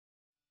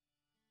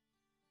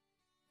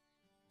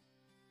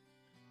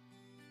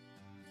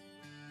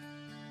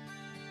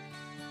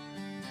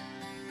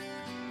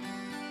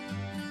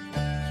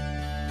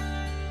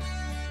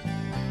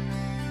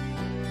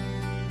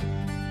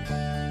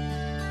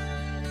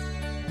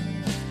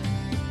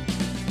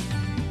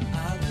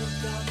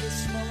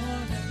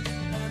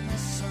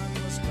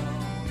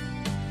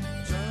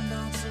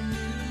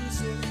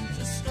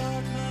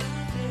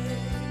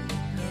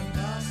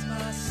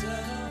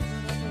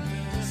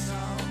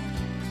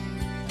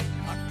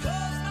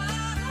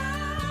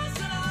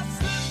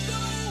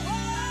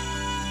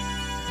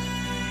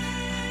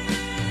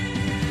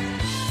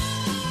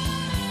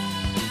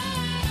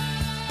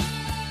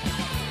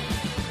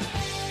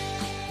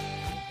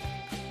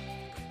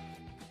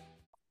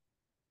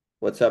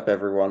What's up,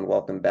 everyone?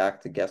 Welcome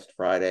back to Guest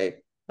Friday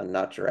on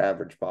Not Your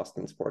Average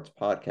Boston Sports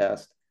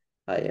Podcast.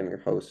 I am your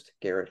host,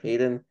 Garrett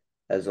Hayden.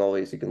 As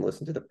always, you can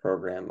listen to the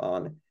program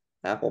on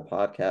Apple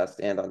Podcast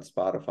and on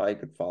Spotify. You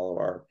could follow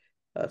our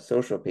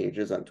social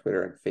pages on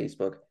Twitter and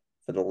Facebook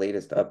for the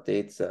latest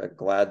updates.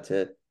 Glad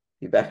to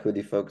be back with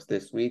you folks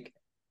this week.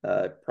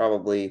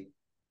 Probably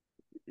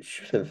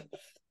should have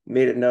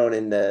made it known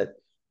in the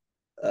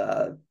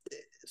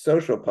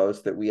social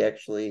post that we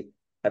actually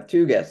have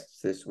two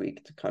guests this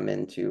week to come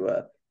in to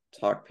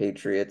talk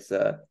Patriots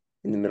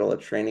in the middle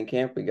of training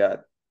camp. We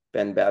got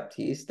Ben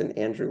Baptiste and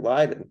Andrew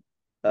Lydon.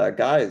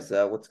 Guys,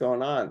 what's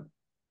going on?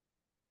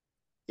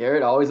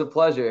 Garrett, always a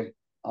pleasure.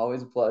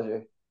 Always a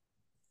pleasure.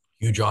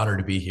 Huge honor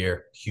to be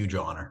here. Huge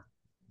honor.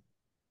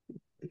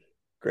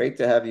 Great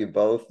to have you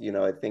both.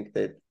 I think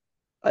that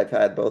I've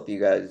had both of you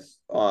guys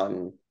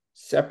on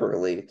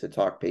separately to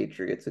talk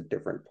Patriots at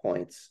different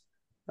points.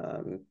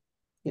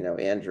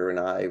 Andrew and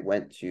I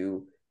went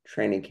to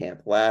training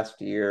camp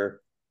last year.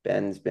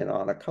 Ben's been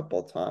on a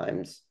couple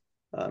times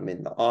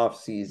in the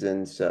off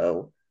season.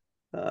 So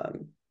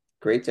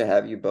great to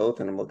have you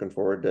both. And I'm looking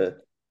forward to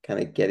kind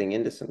of getting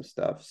into some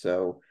stuff.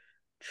 So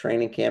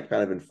training camp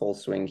kind of in full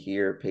swing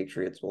here.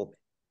 Patriots will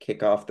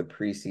kick off the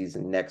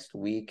preseason next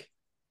week.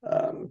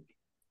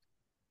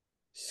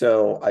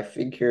 So I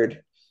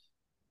figured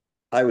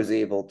I was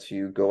able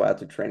to go out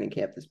to training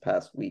camp this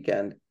past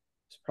weekend. I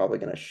was probably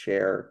going to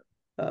share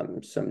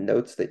some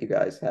notes that you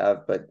guys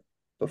have, but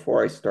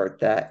before I start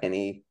that,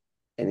 any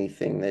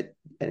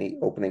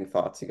opening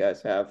thoughts you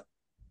guys have?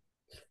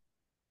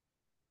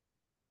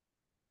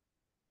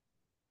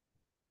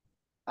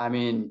 I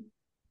mean,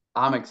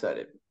 I'm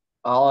excited.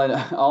 All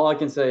I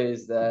can say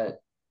is that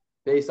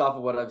based off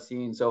of what I've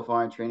seen so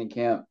far in training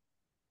camp,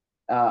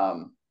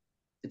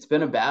 it's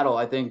been a battle.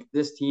 I think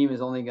this team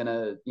is only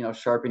gonna,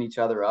 sharpen each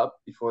other up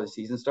before the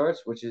season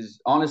starts, which is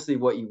honestly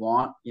what you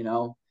want,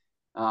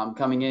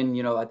 coming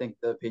in, I think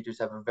the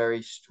Patriots have a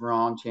very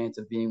strong chance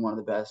of being one of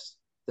the best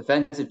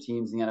defensive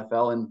teams in the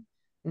NFL.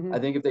 And I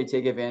think if they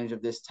take advantage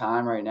of this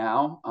time right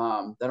now,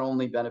 that'll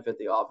only benefit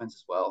the offense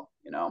as well,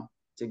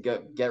 to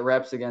get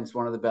reps against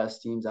one of the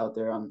best teams out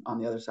there on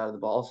the other side of the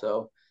ball.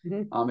 So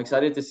I'm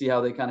excited to see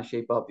how they kind of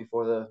shape up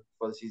before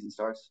the season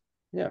starts.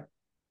 Yeah.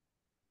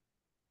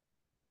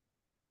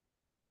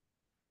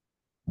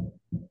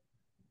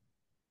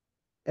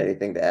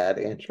 Anything to add,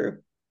 Andrew?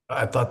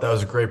 I thought that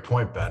was a great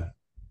point, Ben.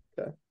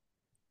 Okay.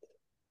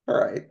 All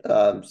right.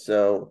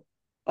 So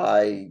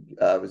I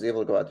was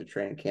able to go out to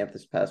training camp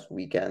this past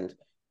weekend.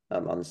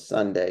 On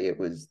Sunday, it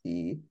was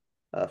the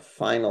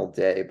final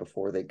day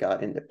before they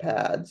got into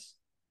pads.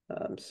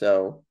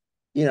 So,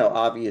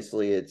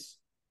 obviously it's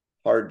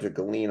hard to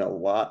glean a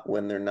lot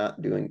when they're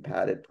not doing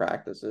padded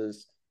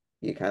practices.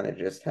 You kind of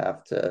just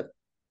have to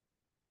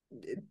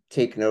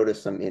take note of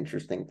some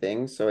interesting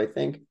things. So I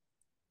think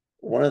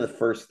one of the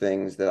first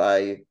things that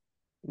I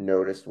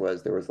noticed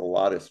was there was a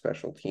lot of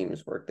special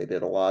teams work. They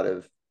did a lot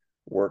of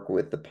work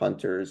with the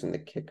punters and the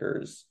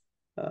kickers.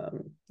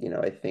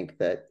 I think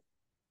that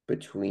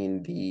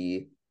between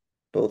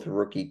both the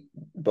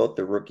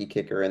rookie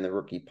kicker and the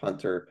rookie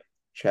punter,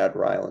 Chad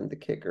Ryland, the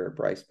kicker,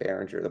 Bryce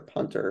Behringer, the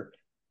punter,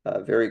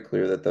 very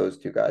clear that those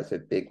two guys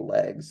have big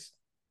legs,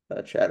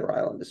 Chad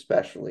Ryland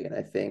especially. And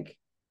I think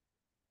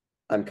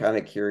I'm kind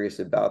of curious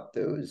about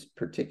those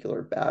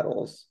particular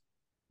battles,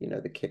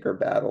 the kicker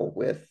battle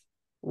with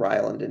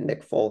Ryland and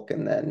Nick Folk,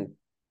 and then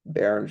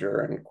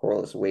Behringer and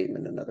Corliss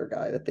Waitman, another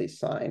guy that they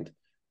signed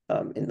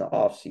in the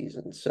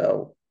offseason.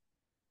 So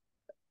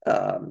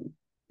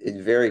it's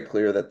very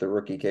clear that the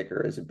rookie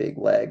kicker is a big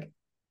leg.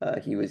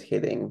 He was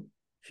hitting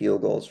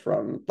field goals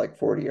from like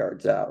 40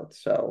 yards out.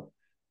 So,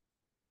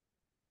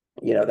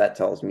 that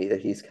tells me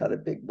that he's got a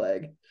big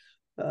leg.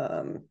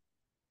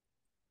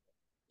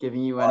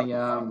 Giving you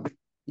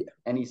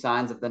any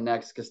signs of the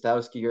next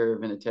Kostowski or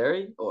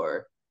Vinatieri,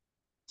 or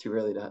too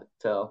early to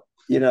tell?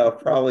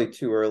 Probably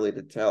too early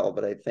to tell,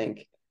 but I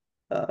think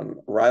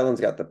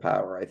Ryland's got the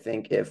power. I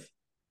think if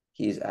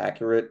he's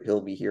accurate,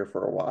 he'll be here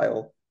for a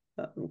while.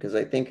 Because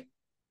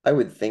I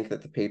would think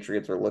that the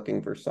Patriots are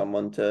looking for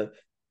someone to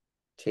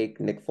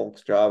take Nick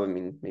Folk's job. I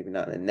mean, maybe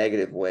not in a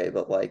negative way,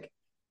 but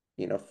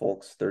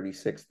Folk's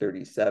 36,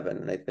 37.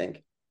 And I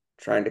think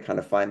trying to kind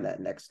of find that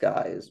next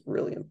guy is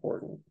really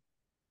important.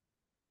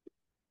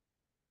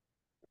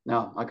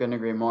 No, I couldn't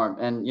agree more.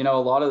 And,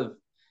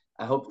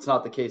 I hope it's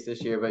not the case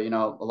this year, but,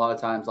 a lot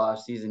of times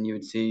last season you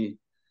would see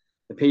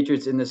the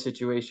Patriots in this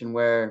situation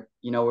where,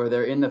 where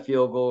they're in a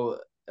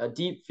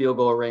deep field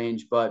goal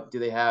range, but do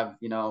they have,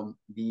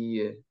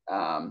 the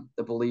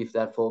belief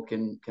that Folk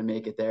can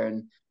make it there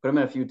and put them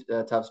in a few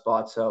tough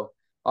spots. So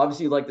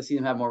obviously you'd like to see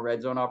them have more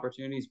red zone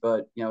opportunities,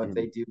 but, if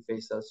they do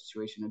face that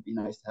situation, it'd be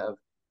nice to have a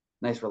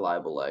nice,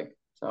 reliable leg.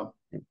 So.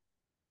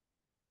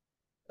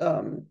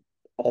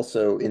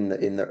 Also in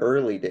the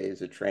early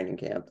days of training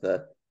camp,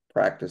 the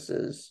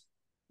practices,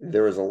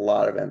 there was a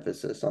lot of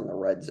emphasis on the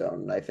red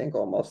zone. And I think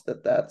almost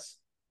that's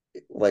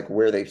like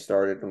where they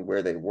started and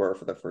where they were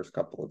for the first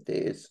couple of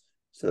days.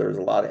 So there was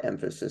a lot of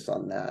emphasis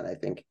on that. I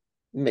think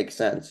makes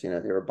sense. They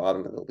were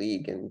bottom of the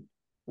league in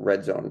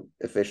red zone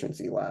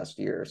efficiency last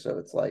year. So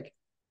it's like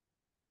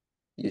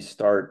you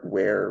start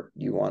where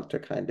you want to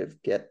kind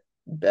of get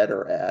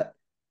better at.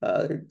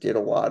 Did a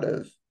lot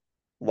of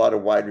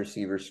wide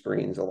receiver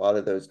screens, a lot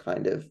of those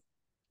kind of,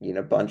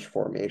 bunch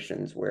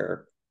formations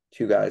where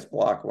two guys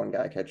block, one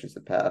guy catches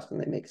the pass and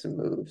they make some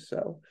moves.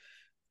 So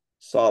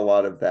saw a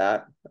lot of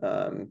that.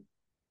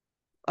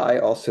 I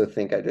also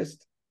think I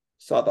just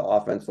saw the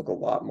offense look a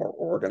lot more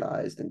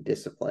organized and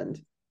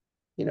disciplined.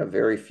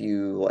 Very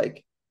few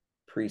like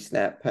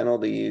pre-snap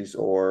penalties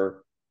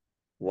or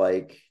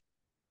like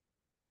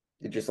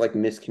just like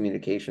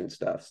miscommunication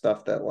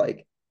stuff that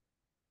like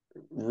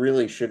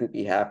really shouldn't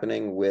be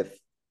happening with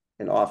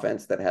an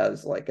offense that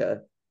has like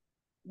a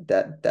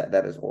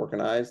that is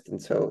organized.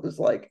 And so it was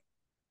like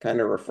kind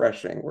of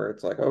refreshing where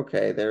it's like,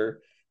 okay,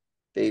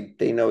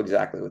 they know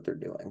exactly what they're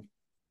doing.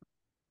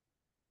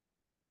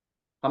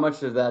 How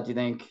much of that do you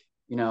think,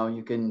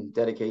 you can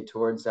dedicate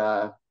towards,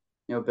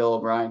 Bill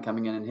O'Brien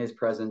coming in his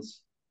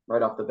presence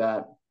right off the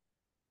bat?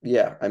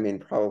 Yeah, I mean,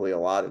 probably a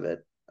lot of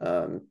it.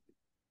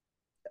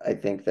 I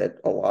think that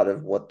a lot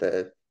of what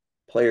the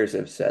players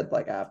have said,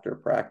 like after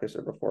practice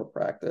or before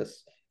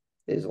practice,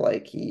 is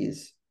like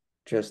he's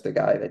just a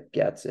guy that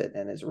gets it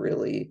and is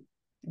really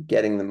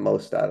getting the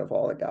most out of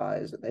all the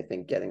guys. And I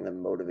think getting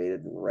them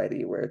motivated and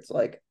ready, where it's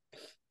like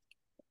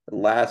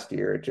last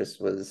year, it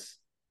just was,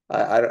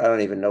 I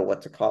don't even know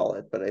what to call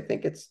it, but I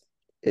think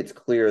it's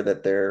clear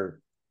that they're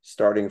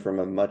starting from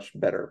a much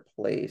better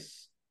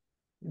place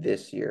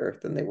this year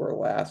than they were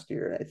last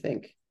year. And I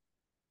think,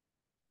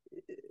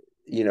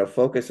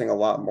 focusing a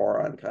lot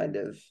more on kind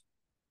of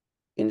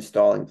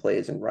installing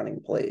plays and running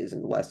plays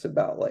and less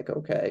about like,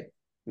 okay,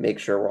 make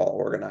sure we're all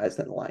organized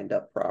and lined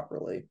up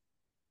properly.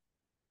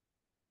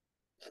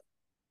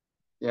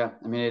 Yeah,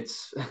 I mean,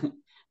 it's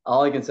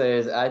all I can say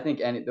is I think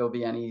there'll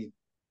be any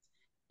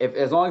if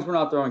as long as we're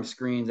not throwing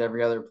screens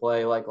every other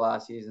play like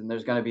last season,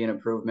 there's going to be an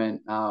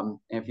improvement. And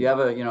if you have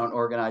an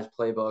organized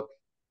playbook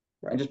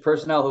and Right. just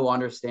personnel who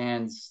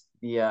understands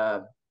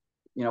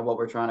what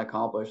we're trying to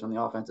accomplish on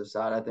the offensive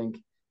side, I think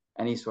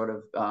any sort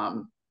of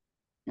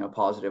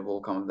positive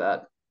will come of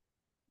that.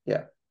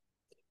 Yeah.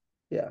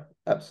 Yeah,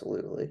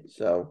 absolutely.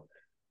 So,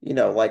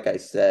 like I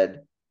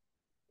said,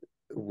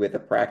 with a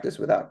practice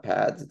without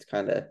pads, it's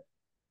kind of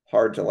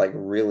hard to like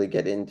really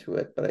get into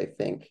it. But I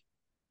think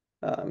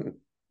um,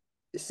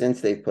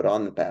 since they've put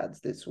on the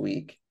pads this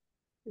week,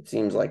 it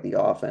seems like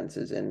the offense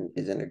is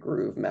in a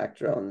groove. Mac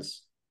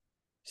Jones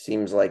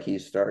seems like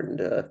he's starting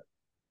to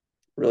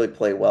really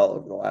play well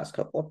over the last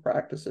couple of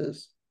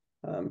practices.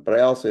 But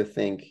I also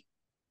think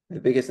the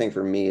biggest thing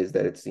for me is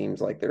that it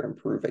seems like they're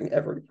improving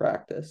every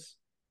practice.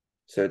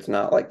 So it's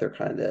not like they're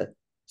kind of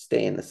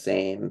staying the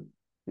same.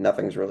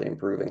 Nothing's really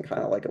improving,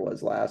 kind of like it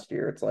was last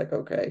year. It's like,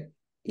 okay,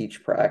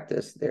 each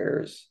practice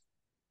there's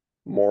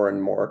more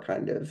and more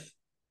kind of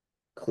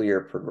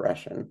clear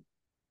progression.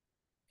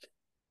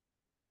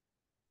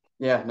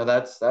 Yeah, no,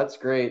 that's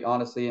great,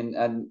 honestly.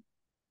 And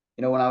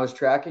when I was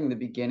tracking the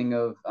beginning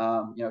of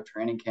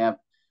training camp,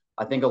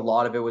 I think a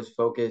lot of it was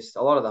focused,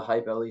 a lot of the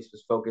hype at least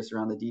was focused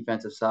around the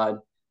defensive side.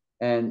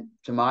 And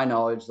to my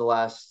knowledge,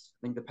 I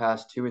think the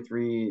past 2 or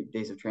 3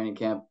 days of training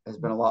camp has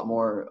been a lot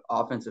more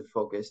offensive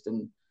focused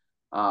and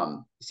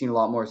seen a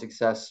lot more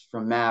success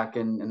from Mac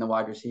and the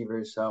wide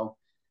receivers. So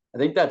I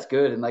think that's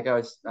good. And like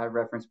I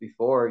referenced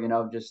before,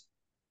 just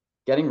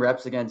getting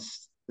reps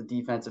against the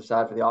defensive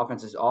side for the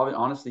offense is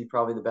honestly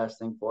probably the best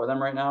thing for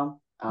them right now.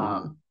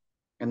 Mm-hmm.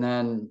 And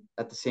then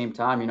at the same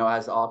time,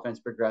 as the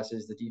offense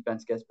progresses, the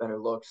defense gets better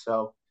looks.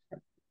 So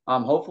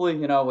hopefully,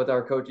 with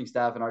our coaching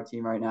staff and our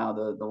team right now,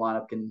 the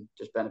lineup can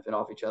just benefit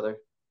off each other.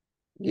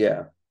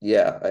 Yeah,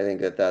 yeah, I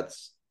think that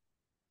that's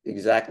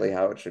exactly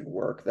how it should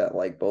work. That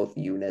like both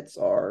units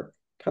are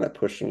kind of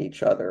pushing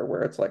each other,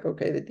 where it's like,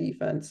 okay, the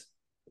defense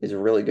is a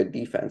really good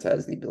defense,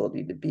 has the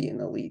ability to be an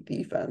elite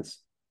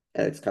defense,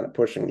 and it's kind of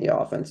pushing the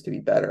offense to be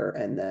better.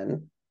 And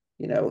then,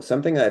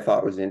 something that I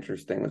thought was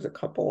interesting was a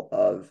couple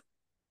of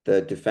the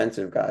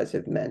defensive guys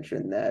have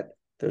mentioned that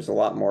there's a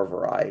lot more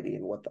variety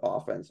in what the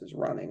offense is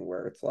running,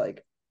 where it's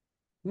like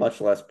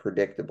much less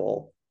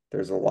predictable.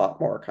 There's a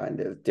lot more kind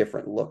of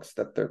different looks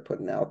that they're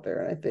putting out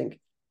there. And I think,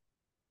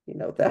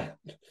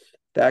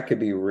 that could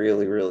be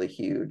really, really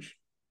huge.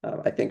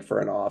 I think for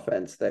an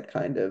offense that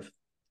kind of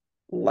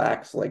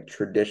lacks like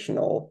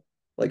traditional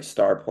like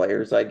star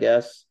players, I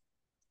guess.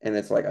 And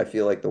it's like I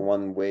feel like the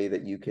one way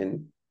that you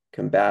can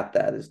combat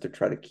that is to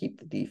try to keep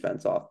the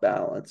defense off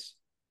balance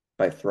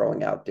by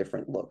throwing out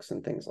different looks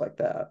and things like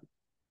that.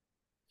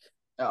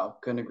 Oh,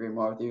 couldn't agree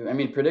more with you. I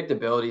mean,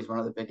 predictability is one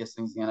of the biggest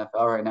things in the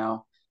NFL right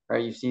now,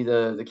 right? You see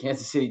the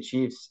Kansas City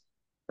Chiefs,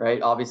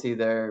 right? Obviously,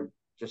 they're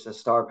just a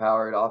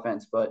star-powered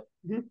offense, but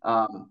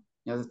Mhm.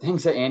 the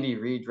things that Andy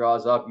Reid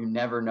draws up, you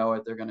never know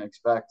what they're going to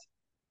expect.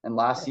 And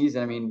last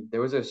season, I mean,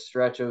 there was a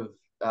stretch of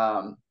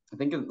I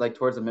think like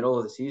towards the middle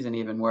of the season,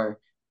 even where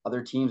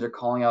other teams are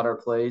calling out our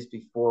plays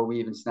before we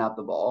even snap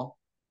the ball,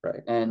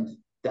 Right. and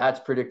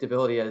that's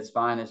predictability at its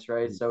finest,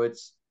 right? Mhm. So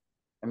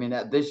I mean,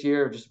 that this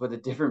year, just with a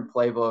different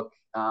playbook,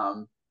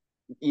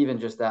 even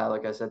just that,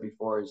 like I said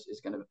before,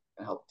 is going to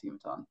help the team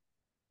a ton.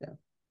 Yeah.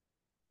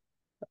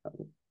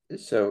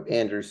 So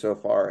Andrew, so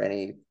far,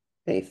 any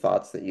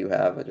thoughts that you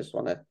have? I just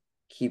want to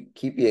keep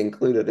you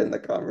included in the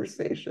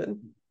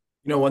conversation.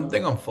 One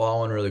thing I'm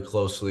following really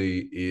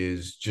closely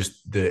is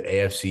just the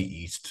AFC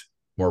East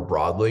more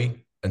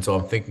broadly. And so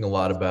I'm thinking a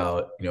lot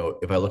about,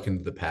 if I look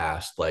into the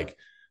past, like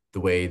the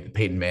way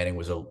Peyton Manning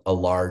was a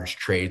large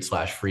trade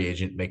slash free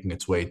agent making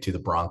its way to the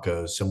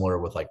Broncos, similar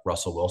with like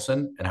Russell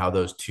Wilson, and how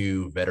those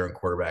two veteran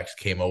quarterbacks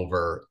came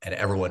over and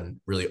everyone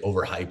really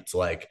overhyped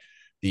like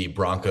the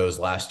Broncos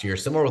last year,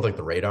 similar with like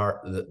the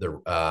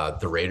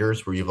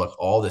Raiders, where you have like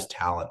all this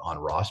talent on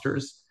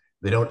rosters.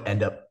 They don't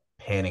end up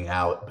panning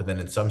out. But then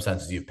in some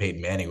senses, you have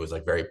Peyton Manning was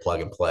like very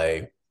plug and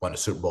play, won a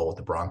Super Bowl with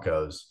the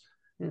Broncos.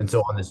 And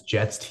so on this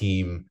Jets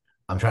team,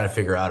 I'm trying to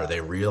figure out, are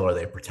they real? Are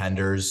they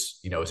pretenders?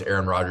 Is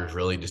Aaron Rodgers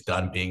really just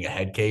done being a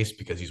head case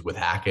because he's with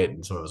Hackett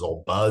and some of his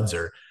old buds,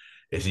 or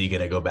is he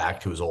going to go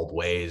back to his old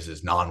ways,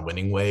 his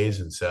non-winning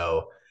ways? And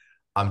so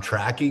I'm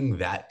tracking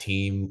that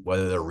team,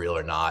 whether they're real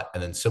or not.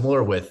 And then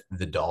similar with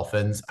the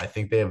Dolphins, I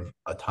think they have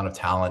a ton of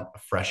talent, a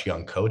fresh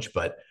young coach,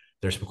 but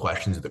there's some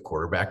questions at the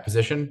quarterback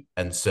position.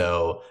 And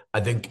so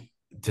I think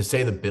to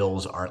say the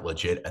Bills aren't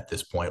legit at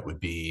this point would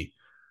be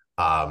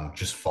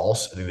just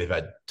false. I think they've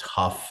had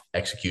tough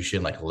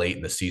execution like late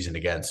in the season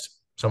against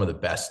some of the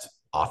best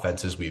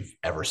offenses we've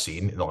ever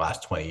seen in the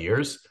last 20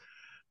 years.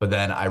 But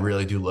then I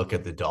really do look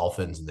at the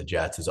Dolphins and the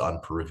Jets as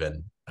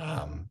unproven.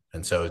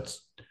 And so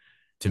it's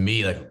to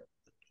me like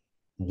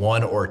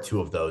one or two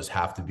of those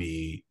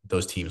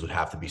teams would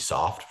have to be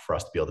soft for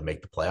us to be able to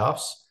make the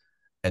playoffs.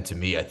 And to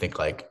me, I think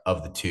like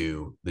of the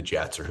two, the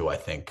Jets are who I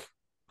think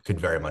could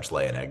very much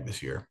lay an egg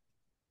this year.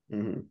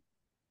 Mm-hmm.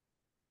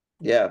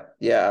 Yeah,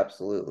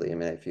 absolutely. I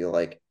mean, I feel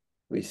like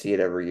we see it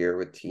every year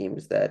with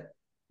teams that,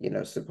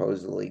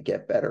 supposedly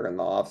get better in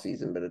the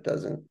offseason, but it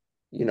doesn't,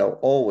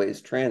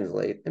 always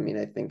translate. I mean,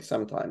 I think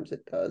sometimes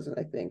it does. And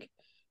I think,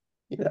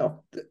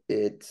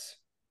 it's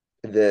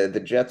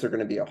the Jets are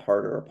going to be a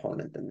harder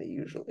opponent than they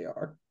usually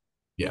are.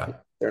 Yeah.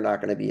 They're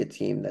not going to be a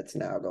team that's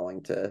now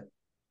going to,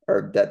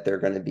 or that they're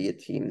going to be a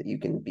team that you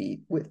can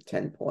beat with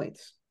 10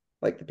 points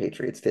like the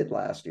Patriots did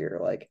last year.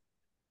 Like,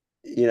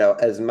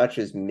 as much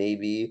as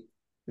maybe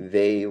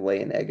they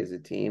lay an egg as a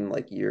team,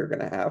 like you're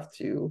going to have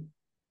to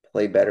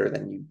play better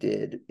than you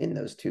did in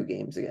those two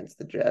games against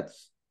the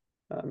Jets,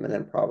 and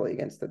then probably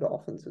against the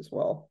Dolphins as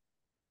well.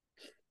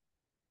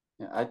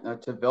 Yeah,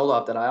 to build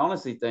off that, I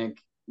honestly think,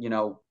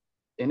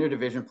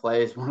 interdivision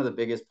play is one of the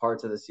biggest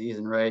parts of the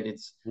season, right?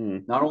 It's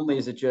not only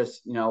is it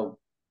just,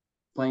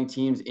 playing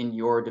teams in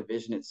your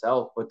division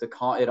itself, but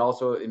it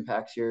also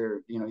impacts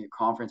your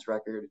conference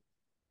record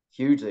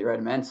hugely, right?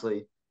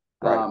 Immensely.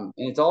 Right. And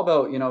it's all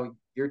about,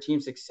 your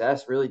team's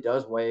success really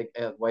does weigh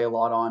a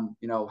lot on,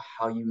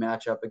 how you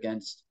match up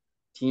against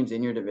teams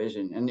in your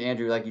division. And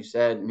Andrew, like you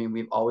said, I mean,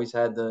 we've always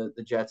had the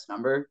Jets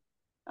number.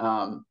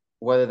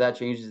 Whether that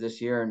changes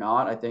this year or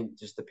not, I think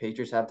just the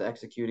Patriots have to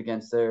execute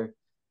against their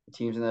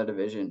teams in their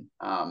division.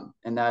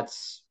 And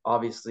that's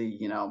obviously,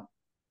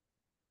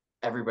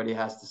 everybody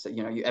has to say,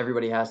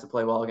 everybody has to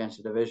play well against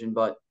the division,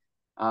 but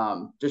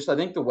just I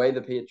think the way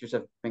the Patriots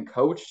have been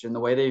coached and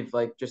the way they've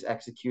like just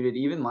executed,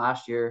 even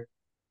last year,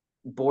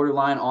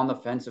 borderline on the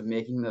fence of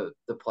making the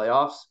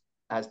playoffs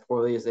as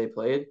poorly as they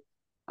played.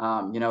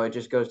 It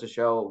just goes to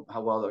show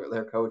how well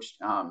they're coached.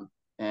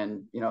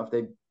 And if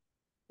they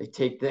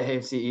take the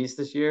AFC East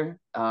this year,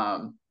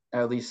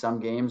 at least some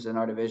games in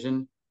our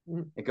division,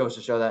 it goes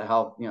to show that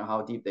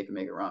how deep they can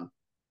make a run.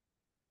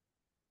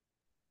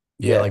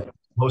 Yeah, like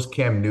post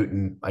Cam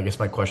Newton, I guess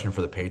my question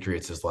for the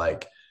Patriots is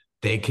like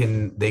they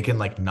can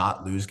like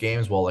not lose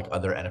games while like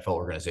other NFL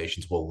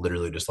organizations will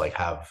literally just like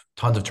have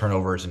tons of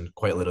turnovers and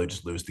quite literally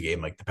just lose the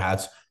game. Like the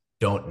Pats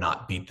don't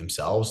not beat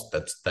themselves.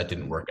 That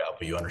didn't work out,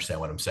 but you understand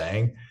what I'm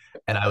saying.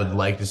 And I would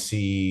like to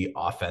see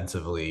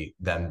offensively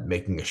them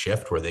making a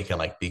shift where they can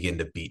like begin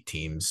to beat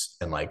teams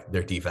and like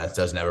their defense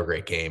doesn't have a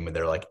great game and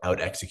they're like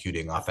out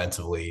executing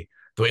offensively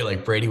the way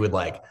like Brady would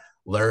like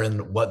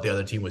learn what the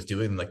other team was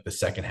doing. Like the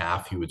second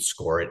half, he would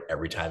score it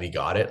every time he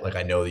got it. Like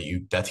I know he's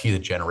a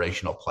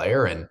generational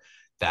player, and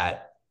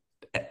that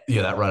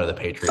that run of the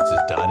Patriots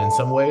is done in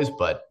some ways,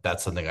 but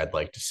that's something I'd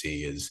like to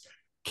see is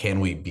can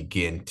we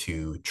begin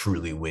to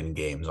truly win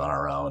games on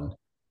our own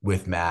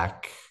with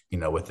Mac,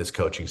 with this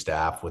coaching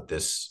staff, with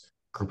this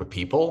group of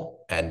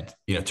people, and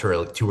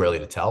too early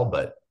to tell,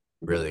 but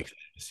really excited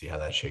to see how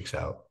that shakes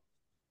out.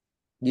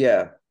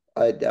 Yeah,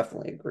 I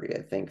definitely agree.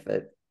 I think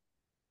that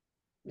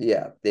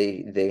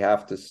they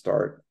have to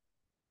start,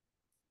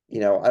 I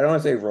don't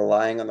want to say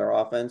relying on their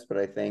offense, but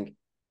I think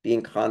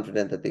being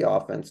confident that the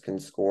offense can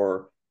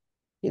score,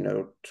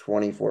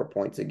 24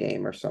 points a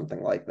game or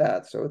something like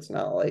that. So it's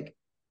not like,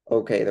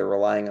 okay, they're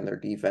relying on their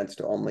defense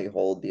to only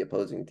hold the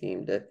opposing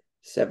team to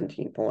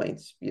 17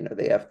 points.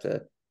 They have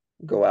to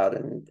go out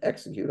and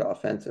execute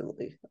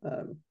offensively.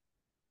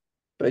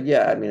 But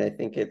yeah, I mean, I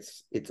think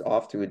it's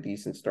off to a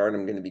decent start.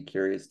 I'm going to be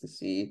curious to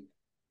see,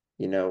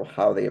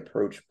 how they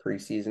approach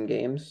preseason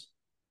games.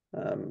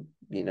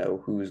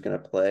 Who's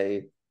going to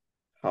play,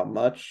 how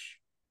much?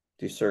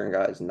 Do certain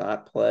guys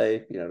not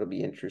play? It'll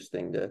be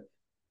interesting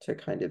to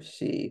kind of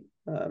see.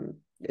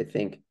 I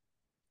think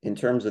in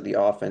terms of the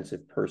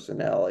offensive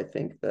personnel, I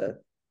think the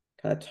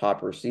kind of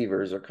top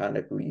receivers are kind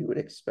of who you would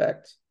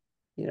expect.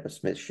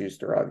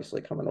 Smith-Schuster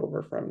obviously coming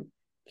over from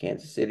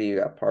Kansas City. You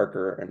got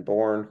Parker and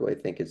Bourne, who I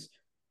think is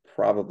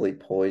probably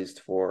poised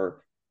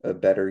for a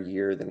better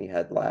year than he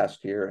had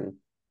last year, and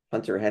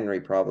Hunter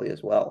Henry probably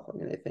as well. I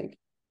mean, I think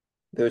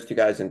those two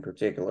guys in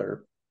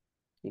particular,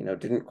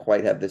 didn't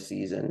quite have the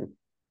season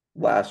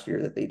last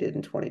year that they did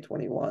in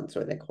 2021.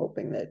 So I think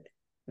hoping that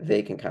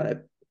they can kind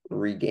of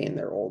regain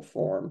their old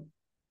form.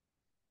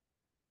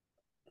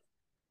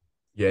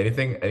 Yeah,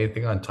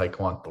 anything on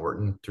Tyquan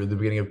Thornton through the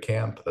beginning of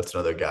camp? That's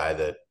another guy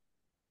that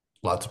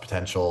lots of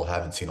potential.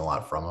 Haven't seen a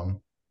lot from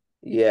him.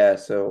 Yeah,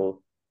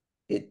 so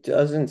it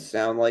doesn't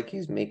sound like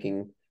he's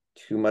making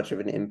too much of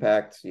an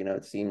impact.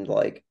 It seemed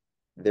like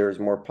there was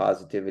more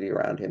positivity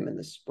around him in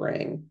the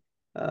spring,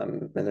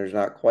 and there's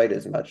not quite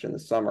as much in the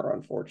summer,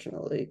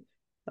 unfortunately.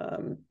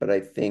 But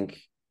I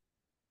think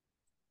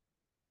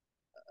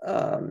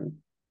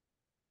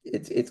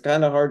it's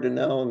kind of hard to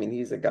know. I mean,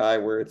 he's a guy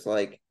where it's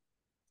like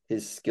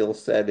his skill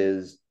set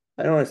is,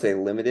 I don't want to say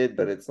limited,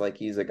 but it's like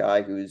he's a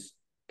guy who's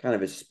kind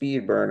of a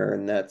speed burner,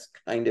 and that's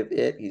kind of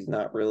it. He's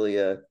not really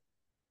a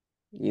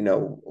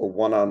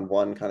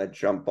one-on-one kind of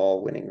jump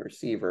ball winning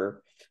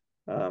receiver.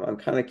 I'm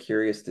kind of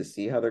curious to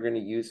see how they're going to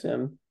use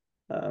him.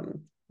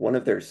 One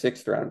of their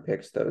 6th round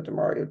picks, though,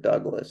 Demario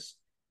Douglas,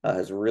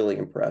 has really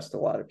impressed a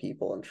lot of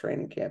people in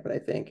training camp, and I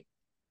think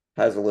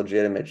has a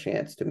legitimate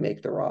chance to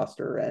make the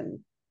roster and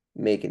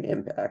make an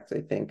impact.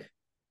 I think,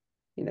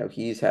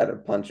 he's had a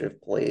bunch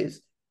of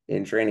plays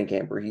in training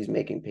camp where he's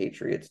making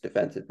Patriots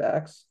defensive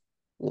backs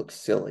look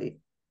silly.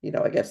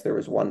 I guess there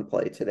was one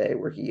play today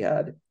where he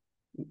had,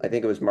 I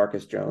think it was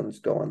Marcus Jones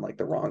going like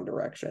the wrong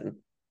direction.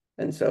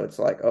 And so it's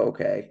like,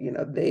 okay,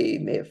 they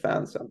may have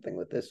found something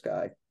with this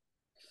guy.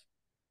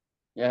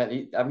 Yeah,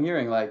 I'm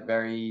hearing like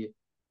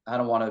I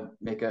don't want to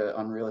make an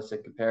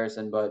unrealistic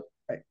comparison, but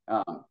Right.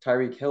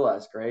 Tyreek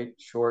Hill-esque, right?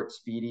 Short,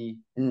 speedy,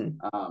 Mm.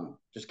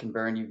 just can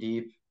burn you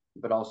deep,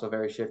 but also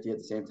very shifty at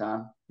the same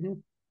time.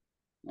 Mm.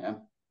 Yeah.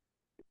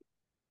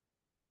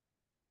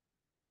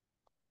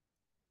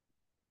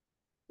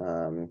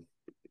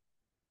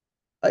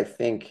 I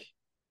think,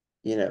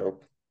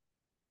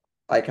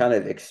 I kind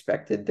of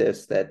expected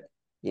this, that,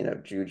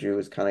 Juju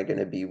is kind of going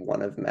to be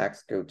one of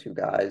Mac's go-to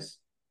guys,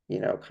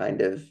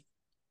 kind of,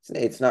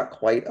 it's not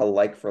quite a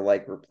like for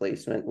like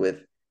replacement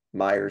with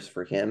Myers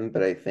for him,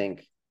 but I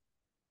think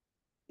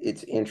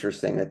it's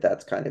interesting that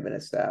that's kind of been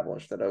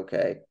established that,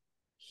 okay,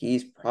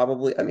 he's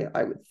probably, I mean,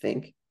 I would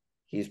think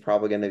he's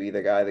probably going to be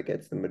the guy that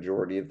gets the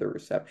majority of the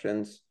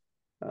receptions.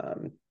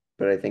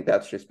 But I think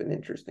that's just been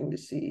interesting to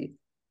see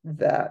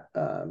that,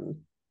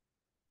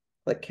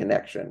 like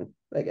connection,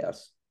 I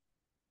guess.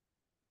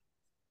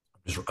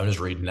 I'm just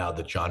reading now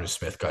that Jonnu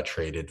Smith got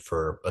traded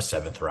for a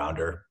 7th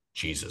rounder.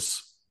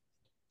 Jesus.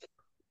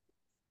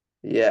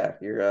 Yeah,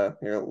 you're a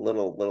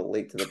little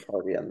late to the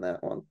party on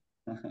that one.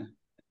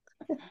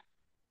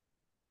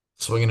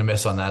 Swing and a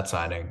miss on that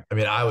signing. I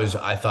mean,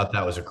 I thought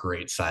that was a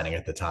great signing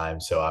at the time.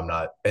 So I'm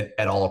not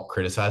at all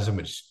criticizing,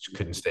 but just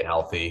couldn't stay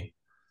healthy.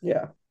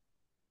 Yeah.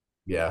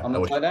 Yeah. On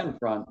the tight end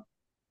front,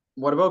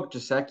 what about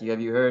Gesicki?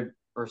 Have you heard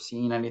or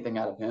seen anything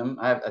out of him?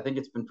 I think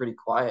it's been pretty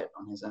quiet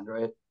on his end,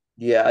 right?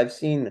 Yeah, I've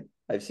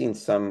seen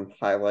some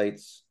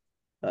highlights,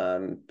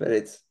 but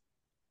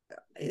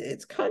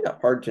it's kind of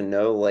hard to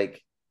know,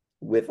 like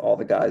with all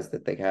the guys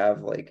that they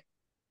have, like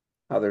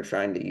how they're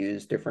trying to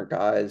use different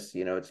guys.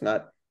 It's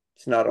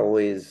not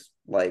always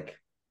like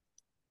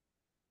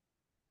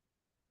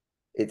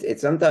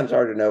it's sometimes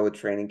hard to know with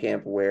training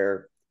camp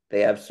where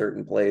they have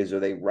certain plays, are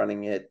they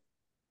running it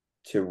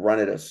to run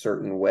it a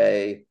certain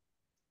way,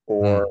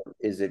 or Hmm.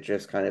 is it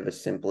just kind of a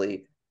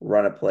simply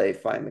run a play,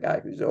 find the guy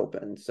who's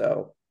open?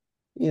 So,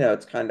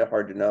 it's kind of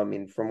hard to know. I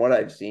mean, from what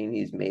I've seen,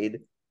 he's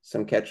made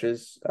some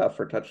catches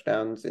for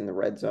touchdowns in the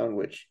red zone,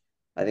 which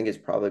I think is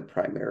probably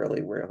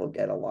primarily where he'll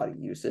get a lot of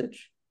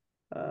usage.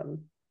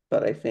 Um,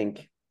 but I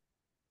think,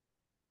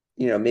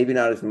 maybe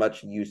not as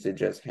much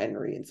usage as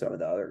Henry and some of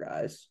the other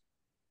guys.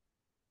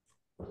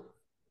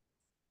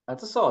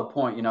 That's a solid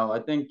point. I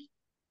think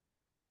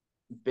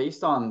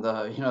based on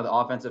the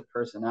offensive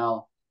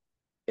personnel,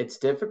 it's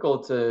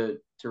difficult to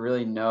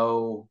really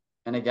know.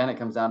 And again, it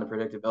comes down to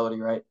predictability,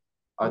 right?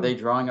 Are they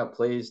drawing up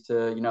plays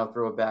to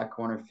throw a back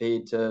corner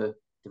fade to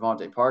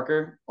Devontae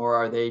Parker, or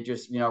are they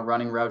just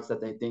running routes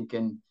that they think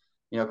can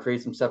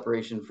create some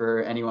separation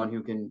for anyone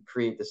who can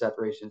create the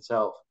separation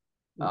itself?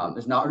 Mm-hmm.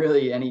 There's not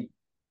really any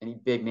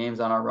big names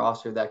on our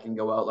roster that can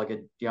go out like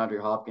a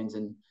DeAndre Hopkins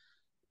and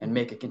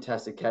make a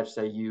contested catch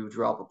that you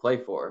drop a play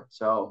for.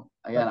 So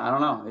again, I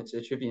don't know.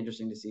 It should be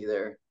interesting to see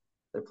their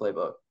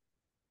playbook.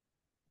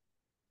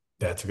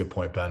 That's a good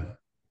point, Ben.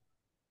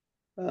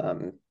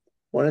 Um,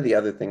 One of the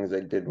other things I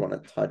did want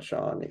to touch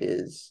on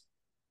is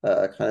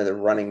kind of the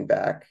running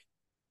back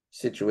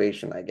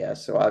situation, I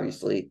guess. So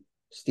obviously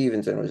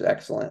Stevenson was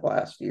excellent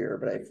last year,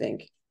 but I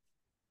think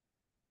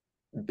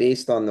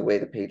based on the way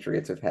the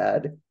Patriots have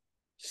had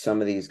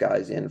some of these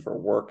guys in for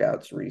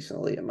workouts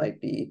recently, it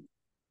might be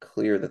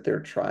clear that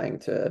they're trying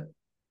to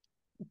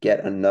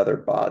get another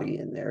body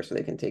in there so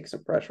they can take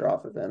some pressure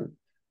off of him.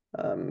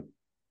 Um,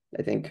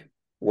 I think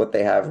what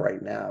they have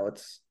right now,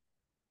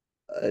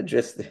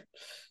 just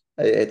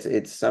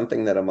it's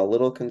something that I'm a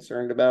little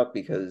concerned about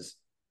because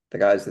the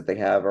guys that they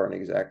have aren't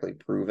exactly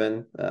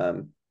proven.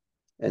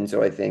 And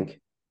so I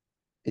think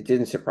it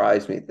didn't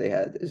surprise me that they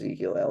had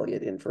Ezekiel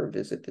Elliott in for a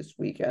visit this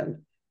weekend.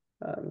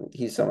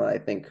 He's someone I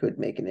think could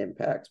make an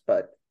impact,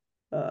 but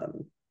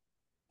um,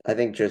 I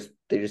think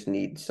they just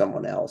need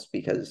someone else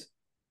because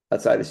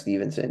outside of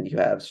Stevenson, you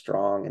have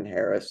Strong and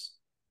Harris,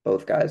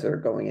 both guys that are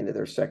going into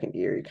their second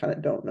year. You kind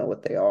of don't know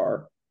what they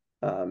are.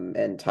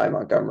 And Ty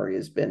Montgomery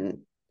has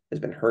been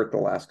hurt the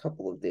last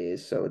couple of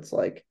days, so it's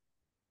like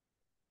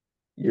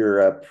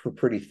you're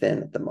pretty thin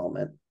at the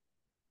moment.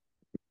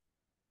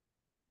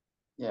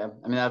 Yeah,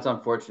 I mean that's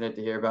unfortunate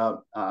to hear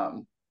about.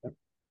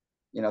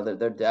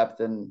 Their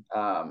depth and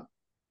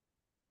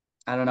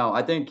I don't know.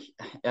 I think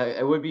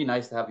it would be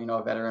nice to have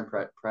a veteran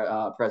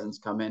presence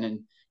come in and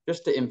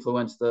just to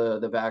influence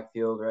the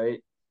backfield, right?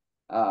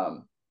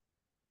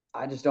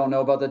 I just don't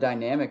know about the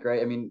dynamic,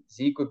 right? I mean,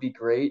 Zeke would be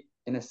great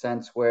in a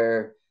sense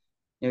where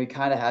he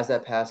kind of has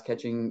that pass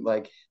catching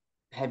like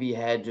heavy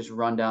head, just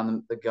run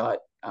down the gut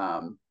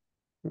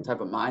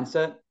type of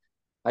mindset.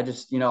 I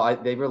just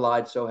they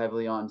relied so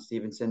heavily on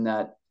Stevenson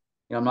that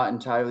I'm not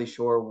entirely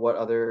sure what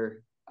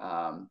other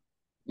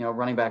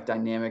running back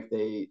dynamic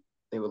they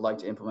would like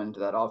to implement into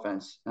that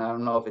offense. And I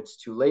don't know if it's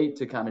too late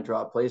to kind of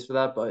draw plays for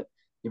that, but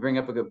you bring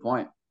up a good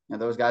point.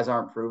 Those guys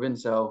aren't proven,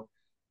 so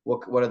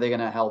what are they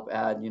going to help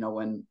add?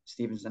 When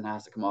Stevenson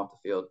has to come off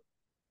the field.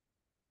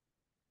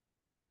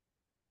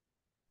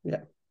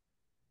 Yeah,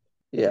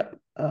 yeah.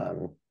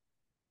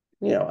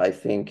 I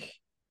think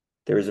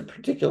there was a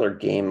particular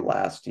game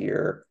last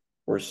year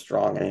where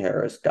Strong and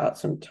Harris got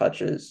some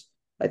touches.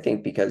 I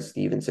think because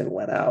Stevenson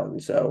went out,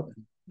 and so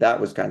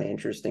that was kind of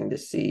interesting to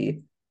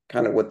see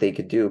kind of what they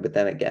could do. But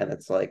then again,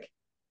 it's like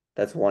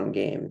that's one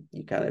game.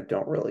 You kind of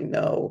don't really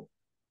know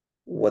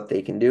what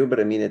they can do. But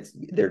I mean,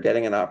 they're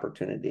getting an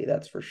opportunity,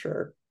 that's for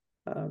sure.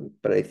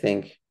 But I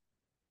think,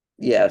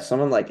 yeah,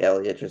 someone like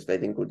Elliott just I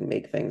think would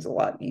make things a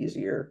lot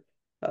easier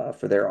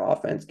for their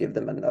offense. Give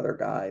them another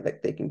guy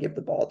that they can give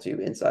the ball to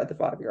inside the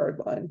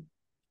 5-yard line.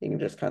 He can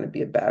just kind of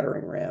be a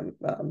battering ram,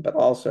 but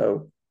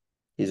also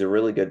he's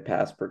really good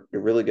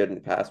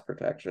in pass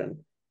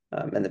protection.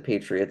 And the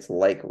Patriots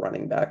like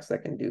running backs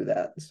that can do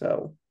that.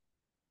 So,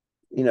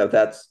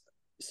 that's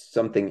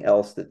something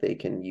else that they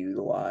can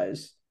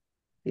utilize,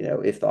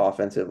 if the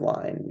offensive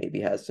line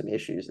maybe has some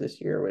issues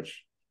this year,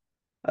 which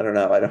I don't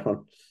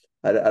know.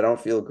 I don't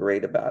feel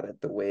great about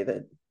it the way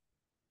that,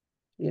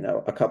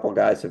 a couple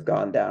guys have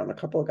gone down, a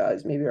couple of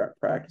guys maybe aren't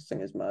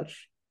practicing as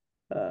much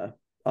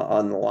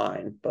on the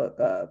line, but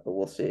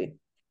we'll see.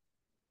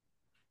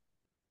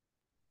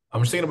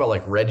 I'm just thinking about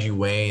like Reggie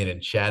Wayne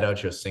and Chad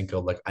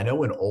Ochocinco. Like I know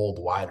when old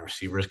wide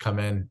receivers come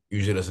in,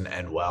 usually doesn't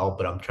end well,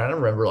 but I'm trying to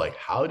remember like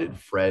how did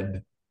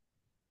Fred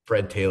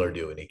Taylor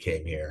do when he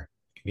came here?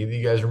 Can either of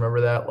you guys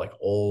remember that? Like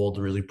old,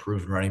 really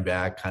proven running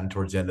back, kind of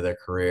towards the end of their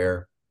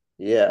career.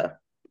 Yeah.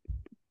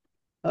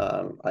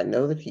 I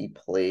know that he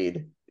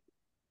played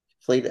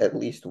at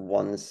least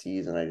one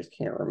season. I just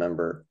can't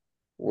remember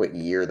what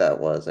year that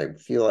was. I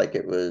feel like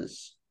it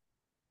was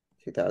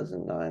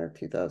 2009 or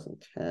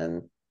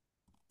 2010.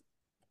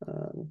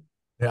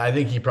 Yeah, I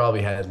think he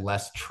probably had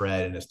less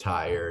tread in his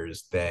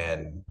tires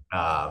than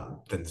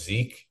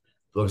Zeke.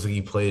 It looks like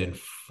he played in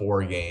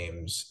 4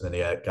 games and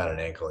then got an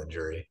ankle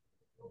injury.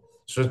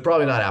 So it's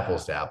probably not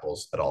apples to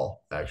apples at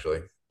all,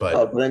 actually.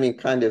 But but I mean,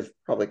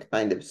 probably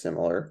kind of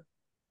similar.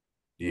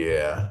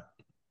 yeah.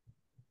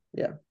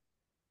 Yeah.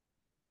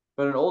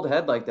 But an old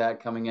head like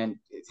that coming in,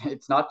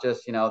 it's not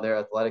just their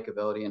athletic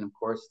ability, and of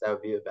course that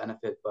would be a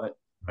benefit, but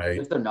Right.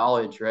 just their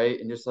knowledge, right?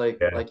 And just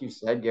Yeah. like you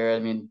said,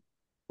 Garrett, I mean,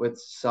 with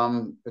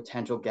some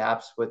potential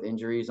gaps with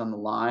injuries on the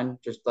line,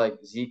 just like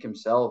Zeke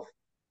himself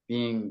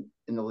being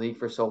in the league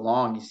for so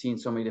long, he's seen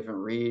so many different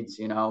reads.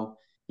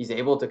 He's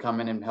able to come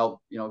in and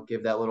help,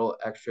 give that little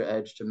extra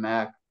edge to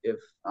Mac if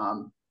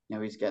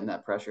he's getting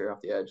that pressure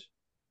off the edge.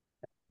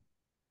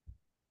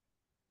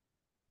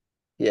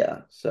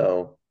 Yeah.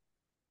 So,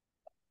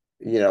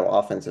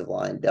 offensive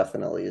line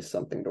definitely is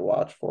something to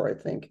watch for. I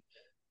think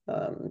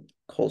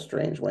Cole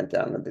Strange went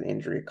down with an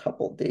injury a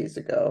couple days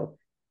ago.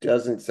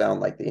 Doesn't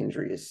sound like the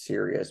injury is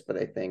serious, but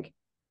I think,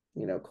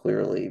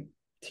 clearly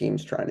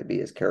teams trying to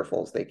be as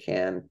careful as they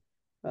can.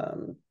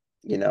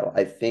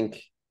 I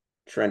think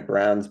Trent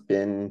Brown's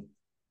been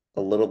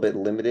a little bit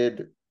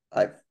limited.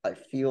 I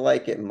feel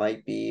like it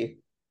might be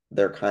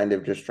they're kind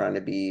of just trying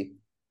to be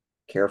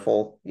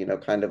careful,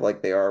 kind of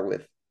like they are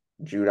with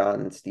Judon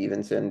and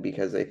Stevenson,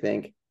 because I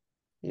think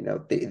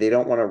they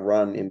don't want to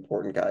run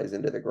important guys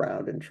into the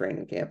ground in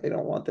training camp. They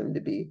don't want them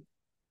to be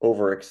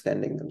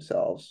overextending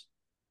themselves.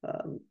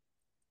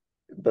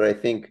 But I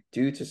think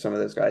due to some of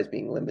those guys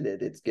being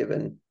limited, it's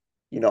given,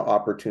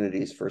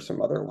 opportunities for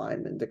some other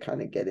linemen to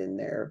kind of get in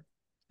there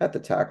at the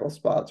tackle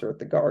spots or at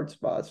the guard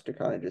spots to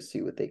kind of just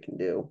see what they can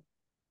do.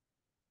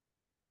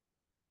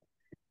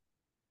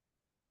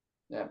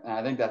 Yeah, and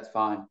I think that's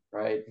fine,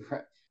 right?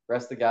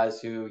 Rest the guys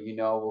who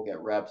will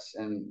get reps,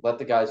 and let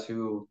the guys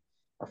who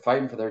are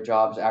fighting for their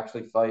jobs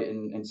actually fight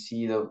and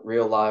see the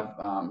real live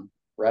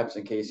reps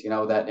in case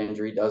that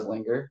injury does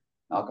linger.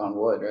 Knock on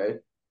wood, right?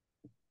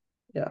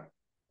 Yeah.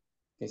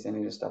 In case they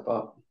need to step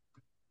up.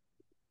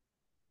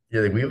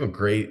 Yeah, like we have a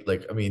great,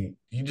 like, I mean,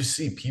 you just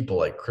see people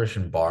like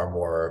Christian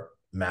Barmore,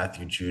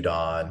 Matthew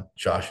Judon,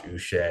 Josh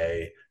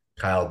Uche,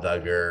 Kyle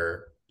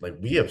Duggar. Like,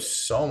 we have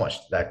so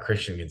much, that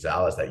Christian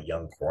Gonzalez, that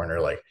young corner.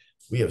 Like,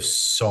 we have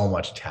so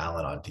much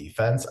talent on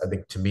defense. I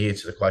think to me,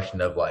 it's the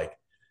question of like,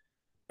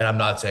 and I'm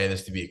not saying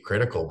this to be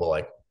critical, but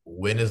like,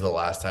 when is the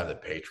last time the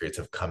Patriots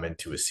have come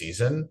into a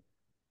season?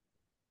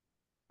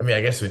 I mean,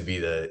 I guess it would be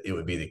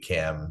the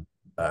Cam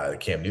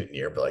Newton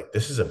year, but like,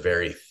 this is a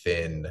very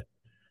thin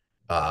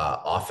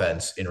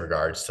offense in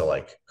regards to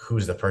like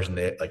who's the person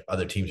that like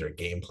other teams are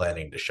game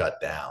planning to shut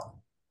down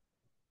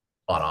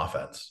on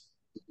offense.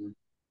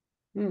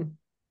 Hmm.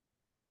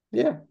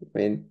 Yeah, I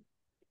mean,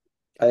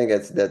 I think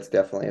that's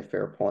definitely a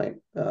fair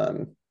point.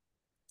 I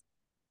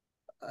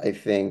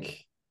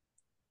think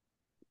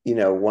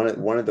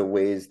one of the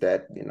ways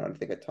that I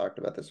think I talked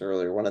about this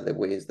earlier. One of the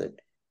ways that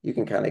you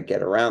can kind of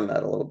get around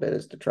that a little bit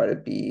is to try to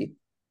be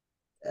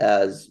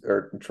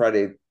or try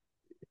to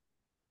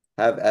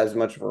have as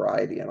much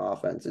variety in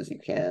offense as you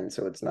can.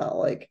 So it's not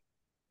like,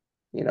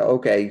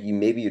 okay,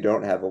 maybe you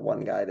don't have a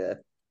one guy to,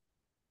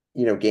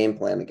 game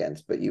plan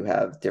against, but you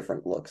have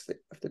different looks that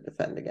you have to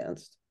defend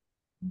against.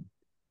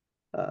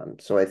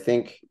 So I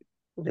think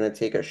we're going to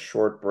take a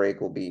short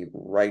break. We'll be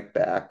right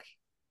back.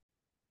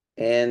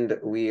 And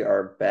we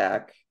are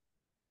back.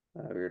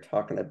 We were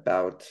talking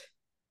about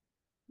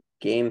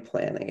game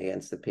planning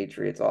against the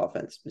Patriots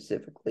offense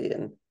specifically,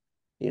 and,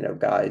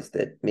 guys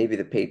that maybe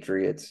the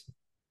Patriots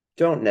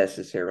don't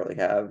necessarily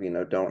have,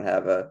 don't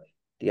have a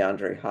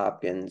DeAndre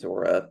Hopkins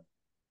or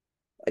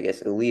I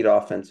guess, elite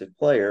offensive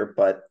player,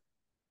 but,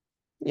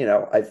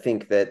 I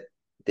think that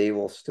they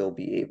will still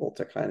be able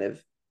to kind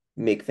of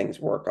make things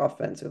work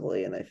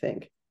offensively. And I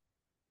think,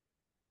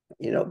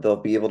 they'll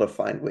be able to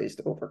find ways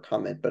to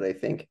overcome it. But I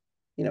think,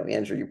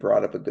 Andrew, you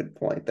brought up a good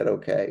point that,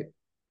 okay,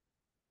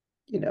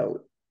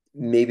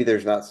 maybe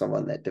there's not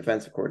someone that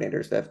defensive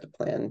coordinators have to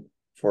plan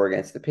for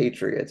against the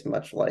Patriots,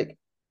 much like,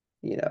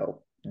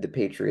 the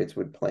Patriots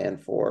would plan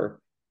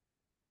for,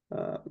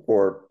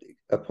 or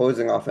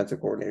opposing offensive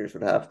coordinators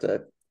would have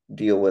to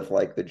deal with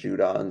like the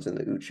Judons and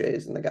the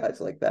Uches and the guys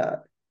like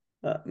that.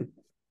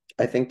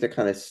 I think to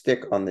kind of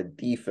stick on the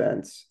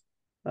defense,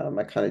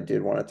 I kind of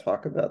did want to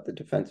talk about the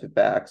defensive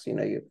backs.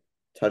 You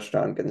touched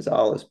on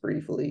Gonzalez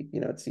briefly.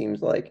 It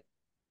seems like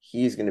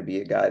he's going to be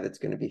a guy that's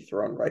going to be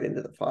thrown right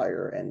into the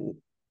fire and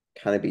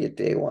kind of be a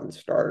day one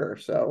starter.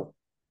 So,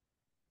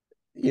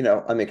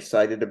 I'm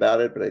excited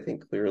about it, but I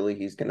think clearly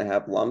he's going to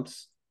have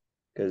lumps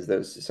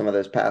because some of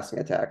those passing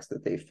attacks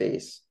that they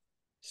face,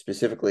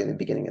 specifically in the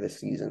beginning of the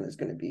season, it's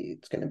going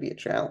to be a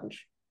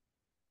challenge.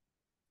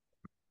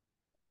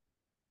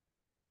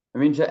 I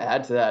mean, to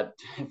add to that,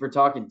 if we're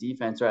talking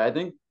defense, right? I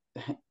think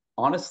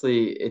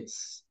honestly,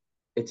 it's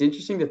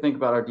interesting to think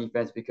about our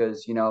defense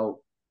because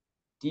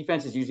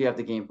defenses usually have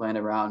the game plan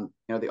around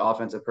the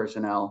offensive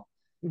personnel.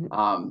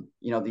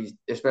 These,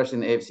 especially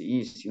in the AFC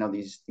East,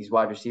 these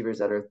wide receivers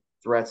that are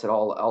threats at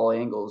all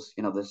angles.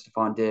 The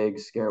Stephon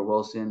Diggs, Garrett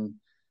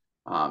Wilson,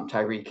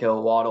 Tyreek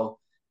Hill, Waddle,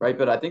 right?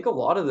 But I think a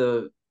lot of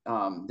the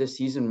this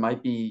season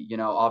might be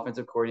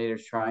offensive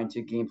coordinators trying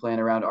to game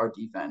plan around our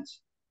defense.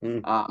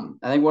 I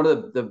think one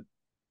of the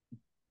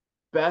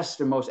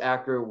best and most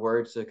accurate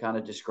words to kind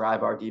of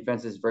describe our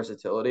defense is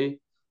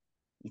versatility.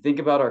 You think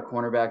about our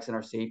cornerbacks and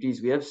our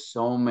safeties, we have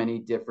so many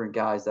different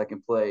guys that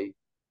can play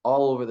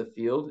all over the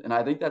field. And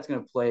I think that's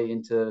going to play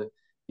into,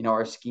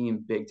 our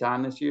scheme big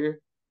time this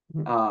year.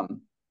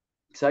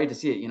 Excited to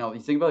see it. You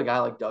think about a guy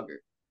like Duggar,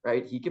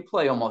 right? He could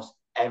play almost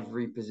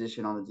every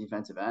position on the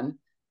defensive end.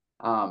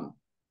 And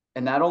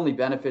that only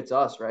benefits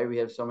us, right? We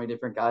have so many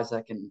different guys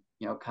that can,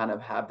 kind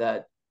of have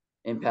that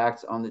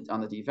impact on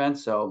the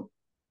defense. So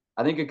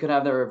I think it could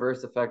have that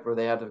reverse effect where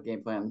they have the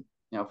game plan,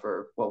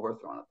 for what we're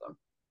throwing at them.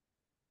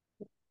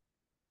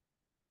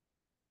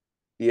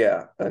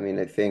 Yeah, I mean,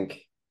 I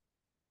think,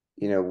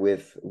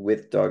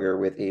 with Duggar,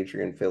 with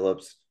Adrian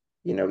Phillips,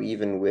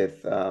 even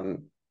with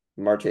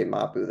Marte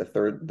Mapu, the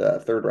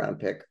third round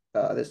pick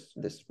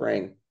this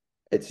spring,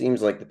 it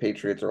seems like the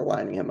Patriots are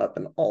lining him up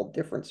in all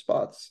different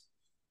spots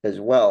as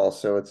well.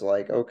 So it's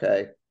like,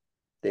 okay,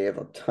 they have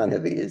a ton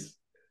of these,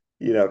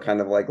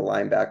 kind of like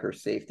linebacker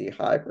safety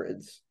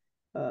hybrids.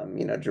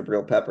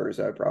 Jabril Peppers,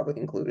 I would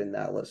probably include in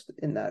that list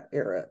in that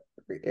area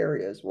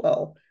as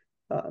well.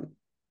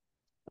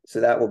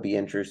 So that will be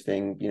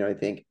interesting. I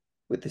think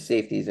with the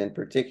safeties in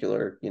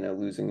particular,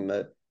 losing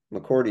the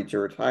McCourty to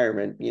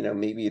retirement,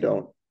 maybe you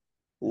don't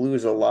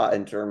lose a lot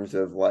in terms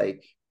of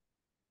like,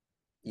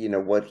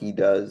 what he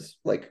does.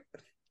 Like,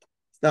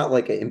 it's not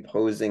like an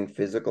imposing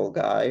physical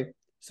guy.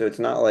 So it's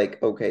not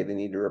like, okay, they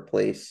need to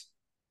replace,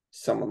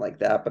 someone like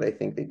that, but I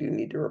think they do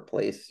need to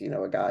replace,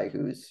 a guy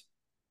who's,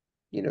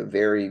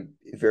 very,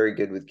 very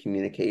good with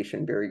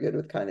communication, very good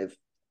with kind of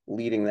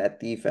leading that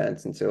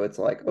defense. And so it's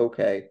like,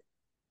 okay,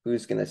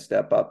 who's going to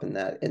step up in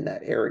that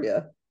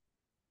area?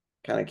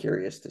 Kind of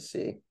curious to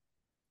see.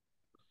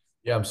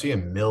 Yeah, I'm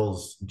seeing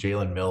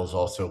Jalen Mills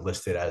also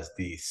listed as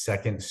the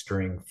second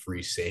string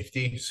free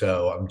safety.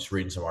 So I'm just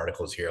reading some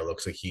articles here. It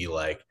looks like he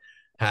like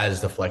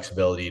has the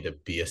flexibility to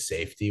be a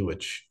safety,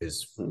 which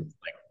is Hmm.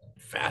 like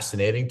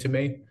fascinating to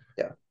me.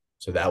 Yeah.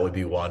 So that would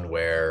be one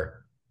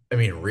where, I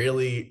mean,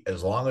 really,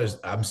 as long as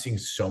I'm seeing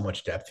so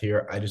much depth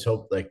here, I just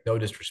hope, like, no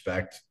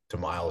disrespect to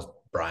Miles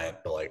Bryant,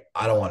 but like,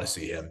 I don't want to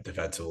see him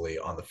defensively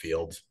on the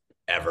field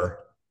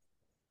ever.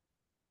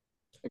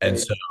 And Agreed.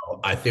 so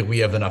I think we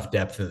have enough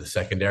depth in the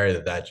secondary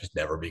that that just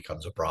never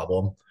becomes a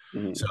problem. So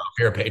Hmm. if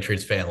you're a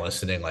Patriots fan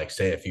listening, like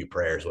say a few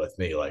prayers with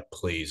me, like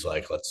please,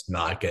 like let's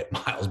not get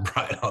Miles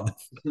Bryant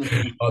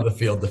on the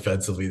field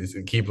defensively.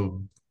 Keep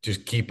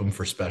him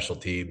for special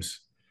teams,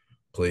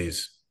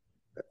 please.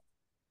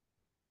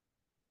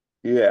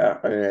 Yeah.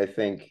 I mean, I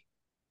think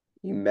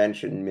you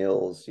mentioned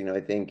Mills,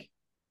 I think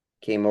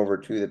came over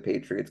to the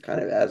Patriots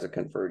kind of as a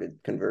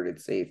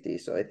converted safety.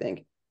 So I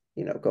think,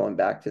 going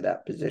back to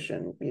that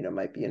position,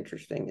 might be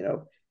interesting.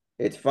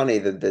 It's funny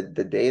that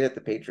the day that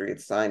the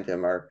Patriots signed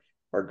him, our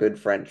good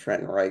friend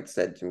Trenton Wright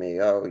said to me,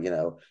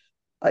 "Oh,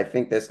 I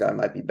think this guy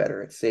might be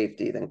better at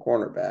safety than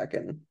cornerback."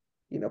 And,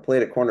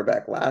 played at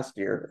cornerback last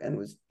year and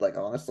was like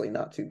honestly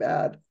not too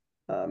bad.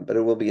 But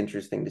it will be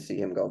interesting to see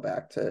him go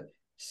back to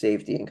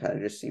safety and kind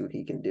of just see what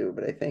he can do.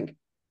 But I think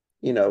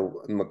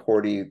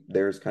McCourty,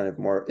 there's kind of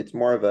it's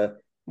more of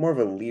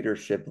a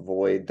leadership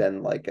void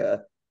than like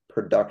a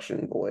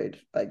production void,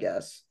 I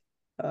guess.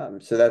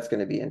 So that's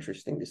going to be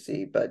interesting to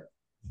see. But,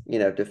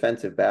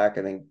 defensive back,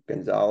 I think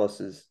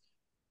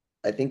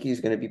I think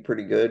he's going to be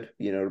pretty good.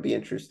 It'll be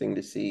interesting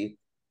to see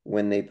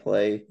when they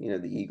play,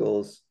 the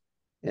Eagles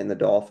and the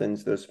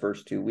Dolphins, those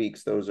first 2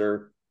 weeks. Those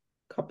are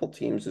a couple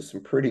teams with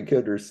some pretty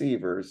good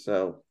receivers.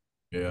 So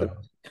Yeah.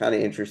 kind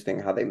of interesting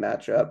how they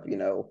match up.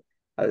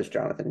 How does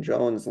Jonathan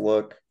Jones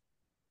look?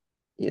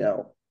 You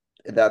know,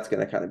 that's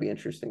going to kind of be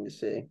interesting to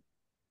see.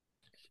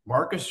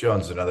 Marcus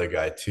Jones, is another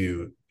guy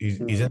too. He's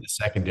in Hmm. the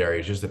secondary.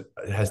 It's just that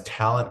it has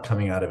talent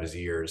coming out of his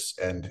ears,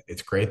 and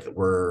it's great that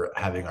we're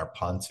having our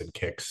punts and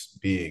kicks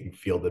being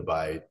fielded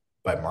by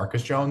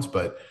Marcus Jones.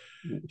 But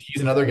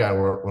he's another guy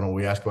where when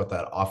we ask about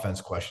that offense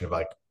question of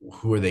like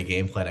who are they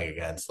game planning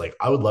against, like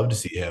I would love to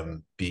see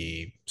him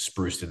be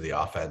spruced into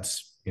the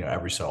offense,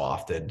 every so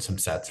often, some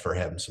sets for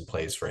him, some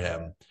plays for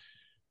him.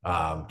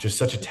 Just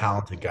such a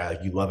talented guy.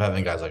 Like you love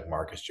having guys like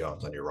Marcus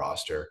Jones on your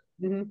roster.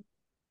 Hmm.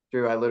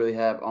 Drew, I literally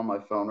have on my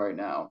phone right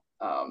now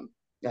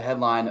a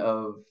headline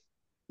of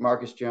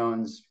Marcus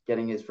Jones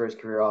getting his first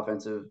career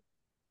offensive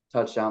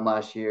touchdown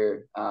last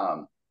year.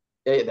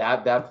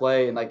 That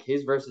play and like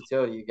his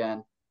versatility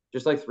again,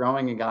 just like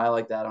throwing a guy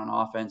like that on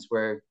offense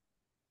where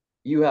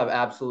you have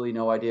absolutely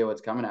no idea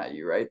what's coming at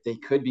you, right? They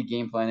could be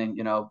game planning,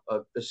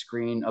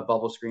 a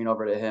bubble screen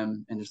over to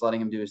him and just letting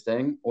him do his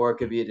thing, or it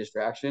could be a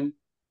distraction.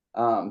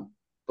 But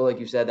like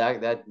you said,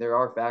 that there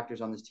are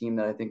factors on this team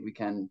that I think we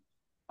can,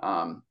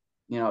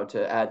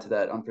 to add to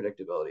that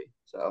unpredictability.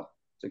 So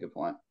it's a good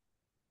point.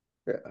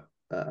 Yeah.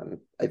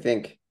 I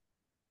think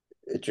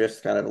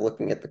just kind of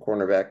looking at the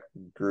cornerback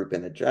group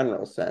in a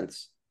general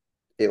sense,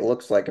 it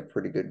looks like a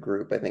pretty good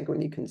group. I think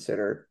when you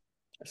consider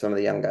some of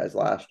the young guys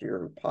last year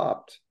who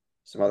popped,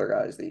 some other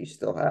guys that you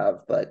still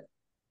have, but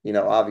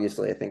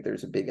obviously, I think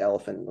there's a big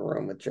elephant in the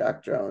room with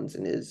Jack Jones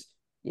and his,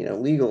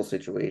 legal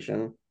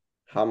situation.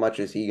 How much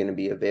is he going to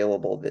be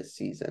available this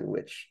season?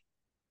 Which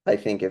I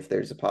think if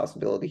there's a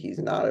possibility he's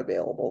not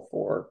available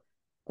for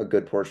a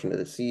good portion of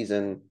the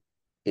season,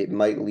 it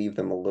might leave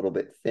them a little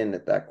bit thin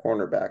at that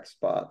cornerback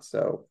spot.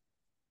 So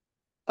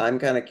I'm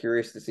kind of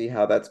curious to see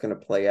how that's going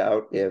to play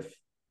out. If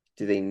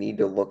do they need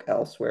to look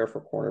elsewhere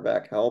for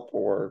cornerback help,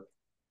 or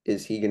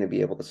is he going to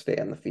be able to stay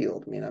on the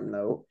field? I mean, I'm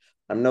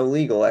no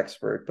legal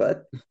expert,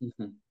 but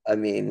I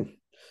mean,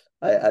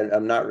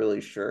 I'm not really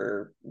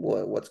sure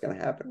what's going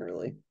to happen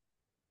really.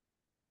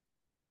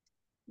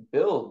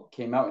 Bill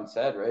came out and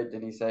said, right?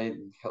 Didn't he say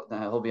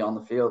he'll be on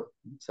the field?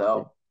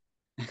 So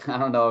I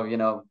don't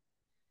know,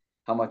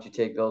 how much you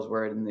take Bill's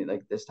word in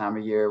like this time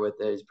of year with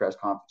his press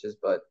conferences,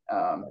 but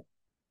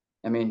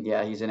I mean,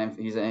 yeah, he's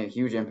a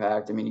huge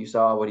impact. I mean, you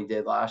saw what he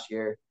did last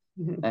year,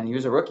 Mhm. and he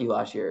was a rookie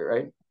last year,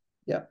 right?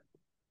 Yeah.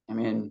 I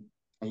mean,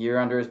 a year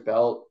under his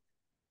belt,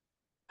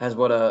 has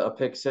what a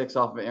pick six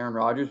off of Aaron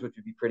Rodgers, which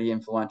would be pretty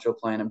influential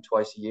playing him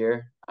twice a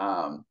year.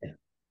 Yeah.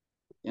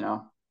 You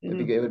know, it'd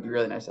be Mhm. good. It would be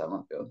really nice to have him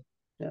on the field.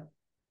 Yeah.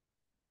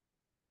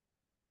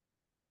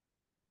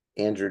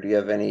 Andrew, do you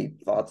have any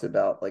thoughts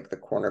about like the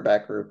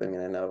cornerback group? I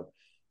mean, I know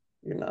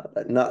you're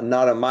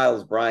not a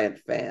Miles Bryant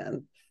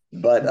fan,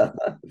 but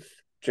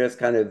just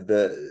kind of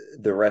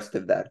the rest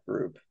of that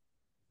group.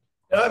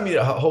 I mean,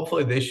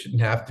 hopefully they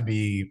shouldn't have to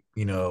be,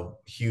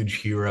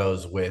 huge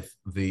heroes with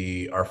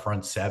our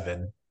front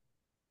seven.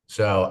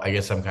 So I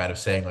guess I'm kind of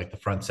saying like the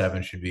front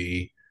seven should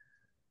be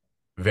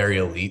very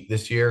elite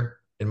this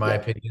year. in my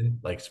Yeah. opinion,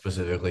 like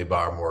specifically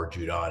Barmore,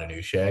 Judon, and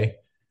Uche.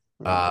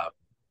 Mhm. Uh,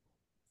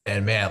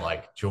 and man,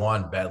 like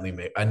Jawan Bentley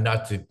made, and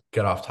not to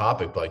get off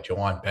topic, but like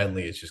Jawan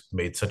Bentley has just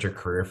made such a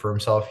career for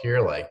himself here.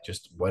 Like,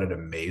 just what an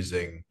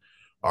amazing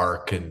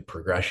arc and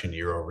progression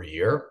year over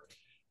year.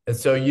 And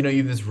so, you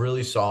have this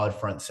really solid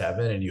front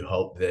seven, and you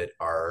hope that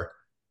our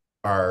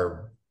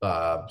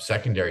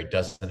secondary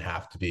doesn't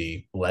have to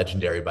be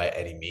legendary by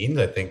any means.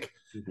 I think,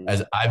 Mhm.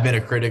 as I've been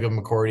a critic of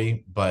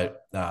McCourty,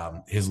 but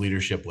his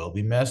leadership will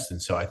be missed.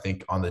 And so I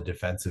think on the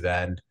defensive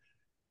end,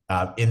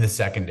 in the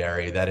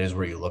secondary, that is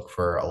where you look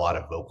for a lot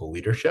of vocal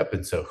leadership.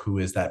 And so who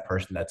is that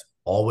person that's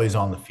always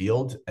on the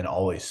field and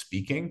always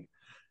speaking?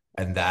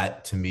 And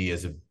that to me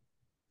is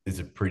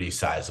a pretty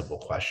sizable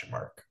question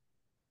mark.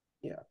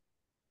 Yeah.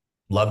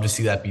 Love to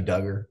see that be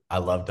Duggar. I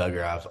love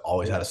Duggar. I've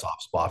always Yeah. had a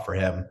soft spot for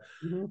him.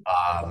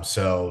 Mhm.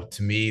 So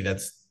to me,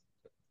 that's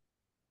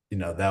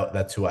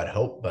who I'd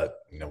hope, but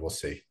we'll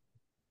see.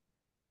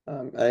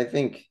 I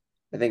think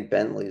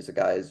Bentley is a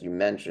guy, as you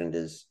mentioned,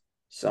 is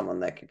someone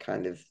that could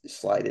kind of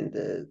slide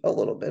into a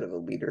little bit of a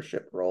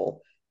leadership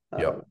role.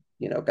 Yep.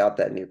 Got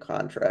that new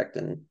contract,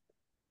 and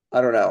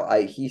I don't know.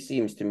 I He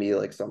seems to me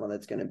like someone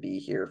that's going to be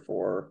here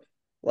for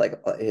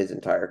like his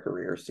entire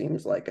career.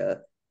 Seems like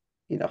a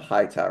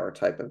high tower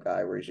type of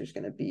guy where he's just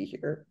going to be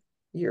here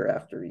year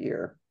after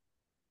year.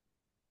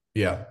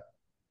 Yeah.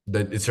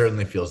 That it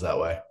certainly feels that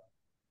way.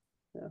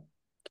 Yeah.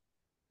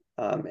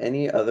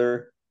 Any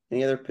other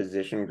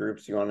position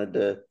groups you wanted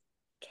to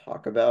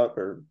talk about,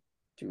 or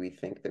do we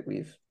think that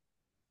we've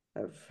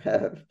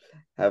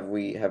have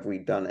we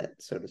done it,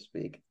 so to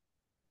speak?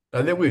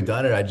 I think we've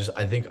done it.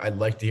 I think I'd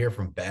like to hear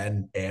from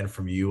Ben and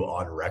from you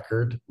on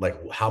record. Like,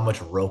 how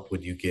much rope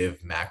would you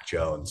give Mac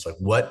Jones? Like,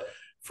 what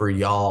for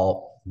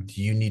y'all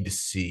do you need to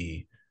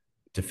see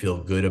to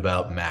feel good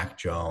about Mac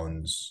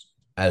Jones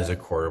as a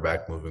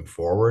quarterback moving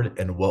forward?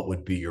 And what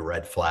would be your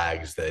red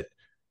flags that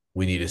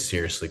we need to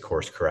seriously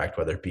course correct,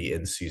 whether it be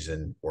in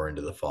season or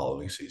into the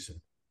following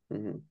season?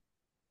 Mhm.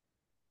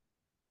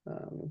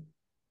 Um,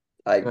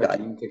 I, Go ahead, I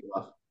you can kick it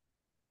off.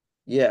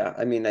 yeah,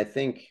 I mean, I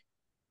think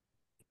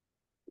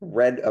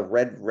red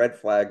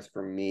flags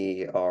for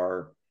me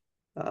are,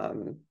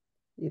 um,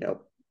 you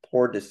know,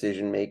 poor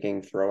decision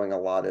making, throwing a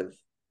lot of,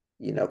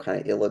 kind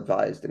of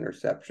ill-advised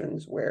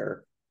interceptions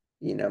where,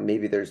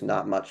 maybe there's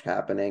not much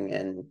happening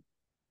and,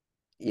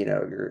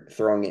 you're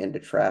throwing it into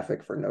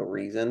traffic for no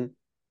reason.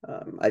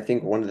 I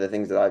think one of the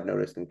things that I've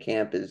noticed in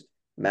camp is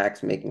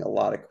Max making a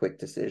lot of quick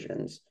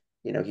decisions.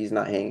 He's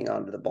not hanging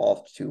on to the ball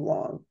for too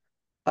long.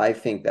 I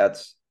think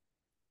that's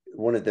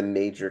one of the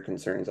major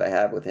concerns I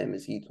have with him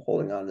is he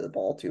holding on to the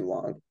ball too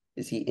long.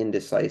 Is he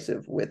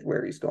indecisive with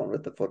where he's going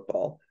with the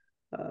football?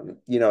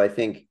 I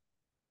think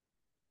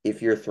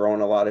if you're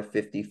throwing a lot of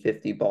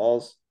 50-50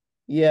 balls,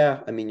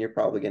 yeah, I mean, you're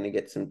probably going to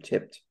get some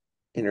tipped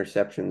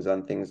interceptions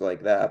on things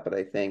like that. But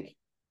I think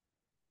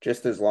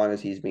just as long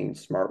as he's being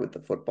smart with the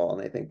football,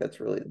 and I think that's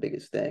really the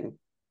biggest thing.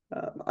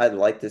 I'd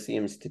like to see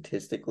him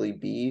statistically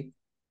be,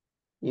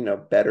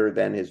 better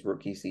than his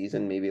rookie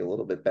season, maybe a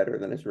little bit better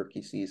than his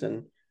rookie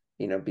season,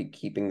 be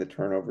keeping the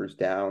turnovers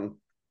down,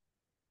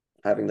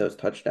 having those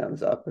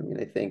touchdowns up. I mean,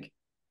 I think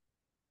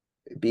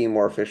being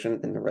more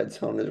efficient in the red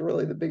zone is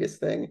really the biggest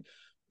thing.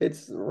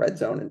 It's the red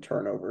zone and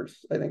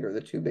turnovers, I think, are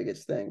the two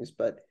biggest things.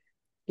 But,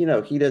 he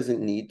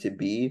doesn't need to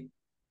be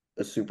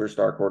a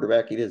superstar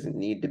quarterback. He doesn't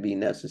need to be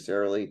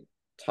necessarily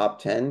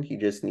top 10. He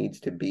just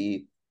needs to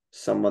be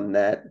someone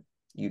that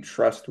you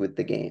trust with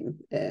the game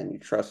and you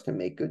trust to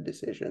make good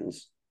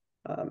decisions,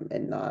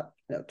 and not,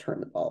 turn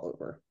the ball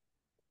over.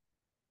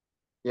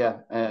 Yeah,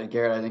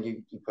 Garrett, I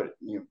think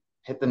you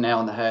hit the nail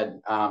on the head.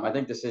 I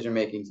think decision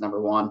making is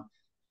number one,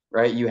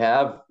 right? You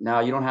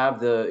don't have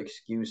the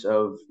excuse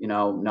of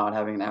not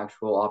having an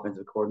actual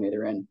offensive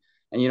coordinator in,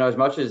 and as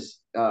much as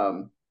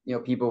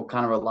people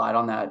kind of relied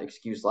on that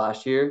excuse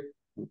last year.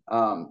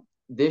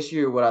 This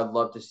year, what I'd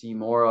love to see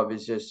more of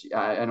is just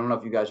I don't know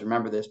if you guys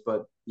remember this,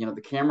 but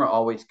the camera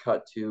always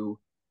cut to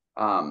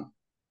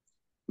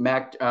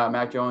Mac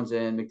Jones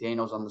and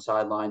McDaniels on the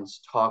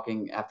sidelines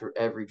talking after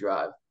every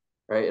drive,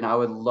 right? And I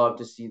would love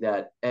to see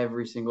that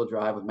every single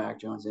drive with Mac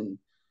Jones and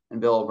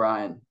Bill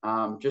O'Brien,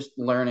 just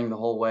learning the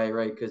whole way,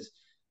 right? Because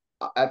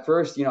at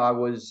first, I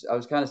was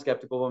kind of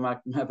skeptical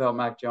about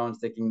Mac Jones,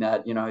 thinking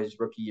that his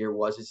rookie year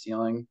was his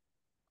ceiling.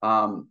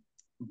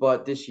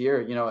 But this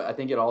year, I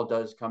think it all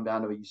does come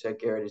down to what you said,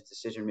 Garrett, is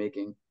decision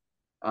making.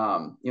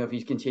 If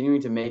he's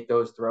continuing to make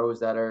those throws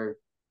that are,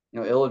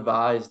 ill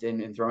advised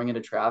and throwing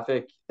into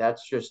traffic,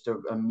 that's just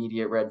an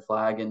immediate red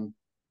flag. And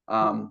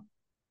you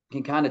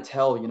can kind of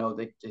tell,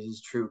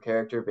 his true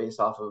character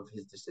based off of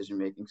his decision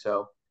making.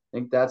 So I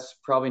think that's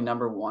probably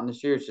number one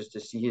this year is just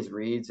to see his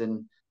reads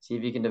and see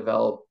if he can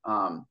develop,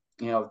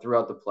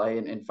 throughout the play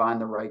and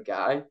find the right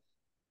guy.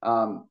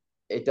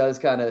 It does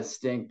kind of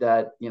stink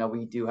that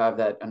we do have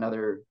that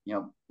another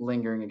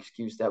lingering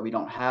excuse that we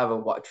don't have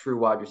a true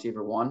wide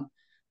receiver one,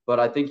 but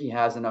I think he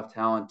has enough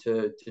talent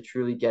to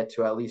truly get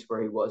to at least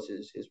where he was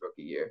his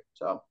rookie year.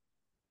 So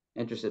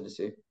interested to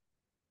see.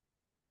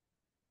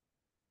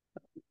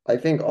 I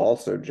think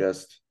also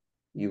just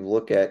you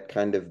look at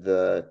kind of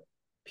the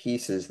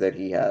pieces that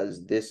he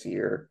has this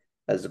year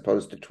as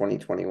opposed to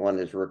 2021,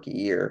 his rookie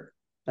year.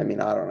 I mean,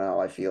 I don't know.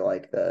 I feel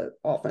like the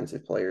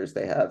offensive players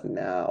they have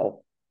now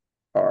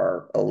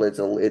are it's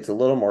a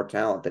little more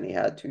talent than he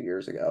had 2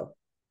 years ago.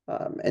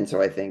 And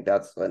so I think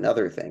that's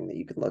another thing that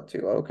you can look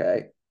to.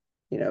 Okay,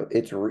 I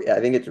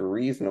think it's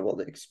reasonable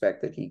to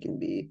expect that he can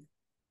be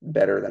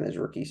better than his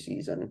rookie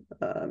season.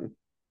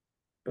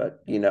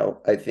 But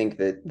I think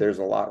that there's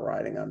a lot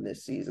riding on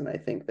this season. I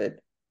think that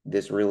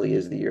this really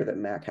is the year that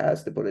Mac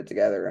has to put it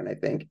together. And I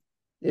think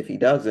if he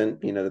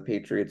doesn't, the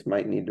Patriots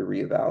might need to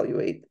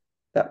reevaluate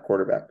that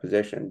quarterback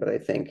position. But I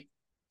think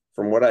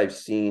from what I've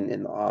seen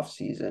in the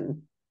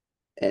offseason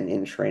and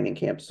in training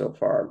camp so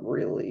far, I'm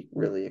really,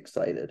 really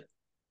excited.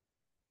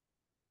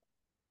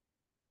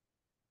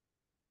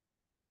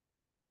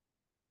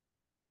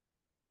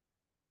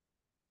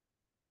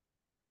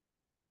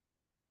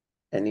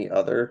 Any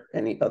other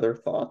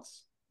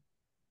thoughts?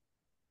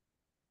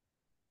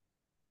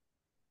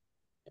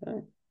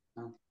 Okay.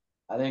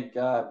 I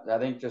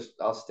think just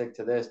I'll stick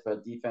to this,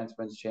 but defense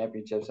wins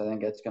championships. I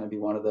think that's going to be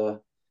one of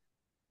the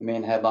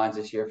main headlines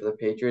this year for the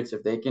Patriots.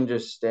 If they can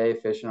just stay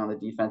efficient on the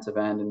defensive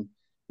end and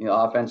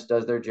offense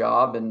does their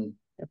job and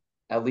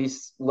at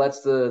least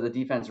lets the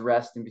defense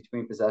rest in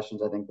between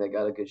possessions, I think they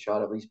got a good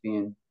shot at least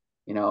being,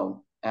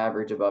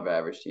 average above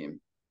average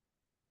team.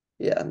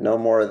 Yeah, no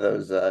more of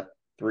those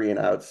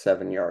 3-and-out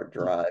 7-yard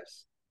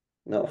drives.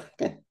 No.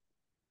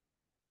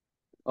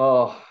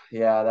 Oh,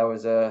 yeah, that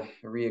was a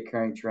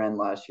reoccurring trend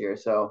last year.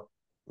 So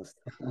let's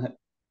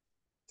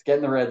get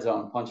in the red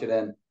zone, punch it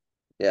in.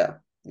 Yeah,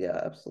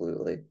 yeah,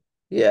 absolutely.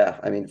 Yeah,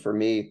 I mean, for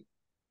me,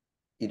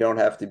 you don't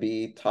have to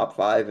be top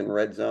 5 in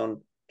red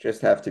zone,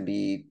 just have to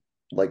be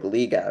like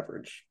league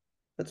average.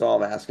 That's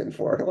all I'm asking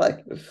for.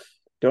 Like,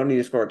 don't need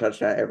to score a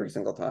touchdown every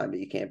single time, but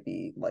you can't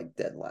be like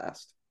dead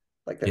last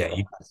like they Yeah,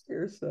 were last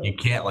year. you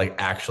So can't like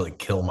actually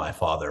kill my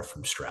father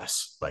from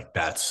stress. Like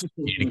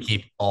you need to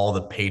keep all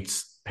the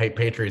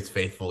Patriots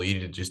faithful. You need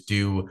to just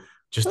do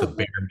just the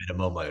bare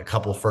minimum, like a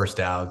couple first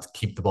downs,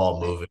 keep the ball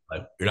moving.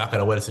 Like you're not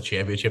going to win us a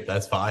championship,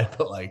 that's fine,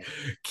 but like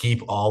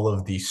keep all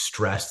of the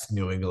stressed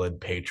New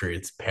England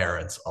Patriots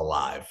parents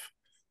alive,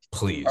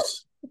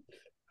 please.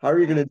 how are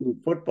you going to do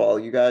football?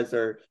 You guys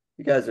are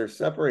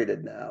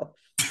separated now.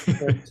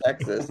 You're in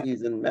Texas,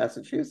 he's in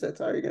Massachusetts.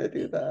 How are you going to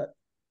do that?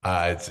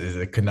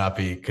 It could not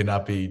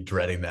be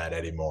dreading that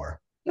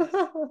anymore.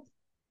 Oh,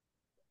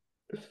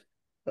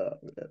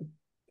 man.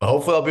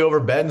 Hopefully, I'll be over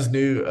Ben's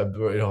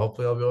hopefully,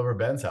 I'll be over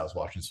Ben's house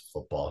watching some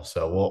football.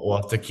 So we'll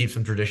have to keep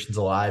some traditions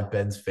alive.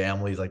 Ben's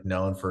family is like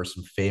known for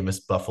some famous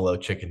buffalo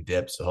chicken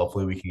dip. So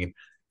hopefully, we can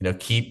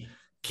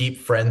keep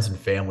friends and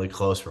family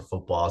close for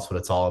football. That's what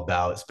it's all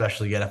about.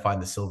 Especially, you got to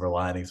find the silver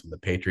linings when the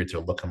Patriots are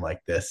looking like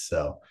this.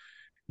 So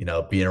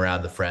being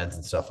around the friends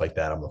and stuff like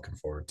that, I'm looking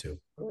forward to. Of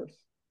course.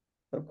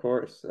 Of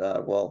course.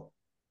 Well,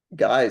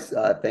 guys,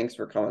 thanks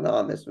for coming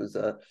on. This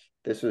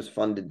was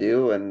fun to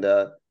do, and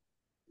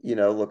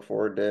look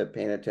forward to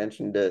paying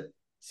attention to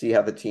see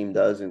how the team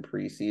does in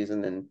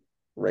preseason and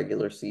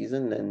regular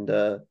season.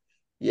 And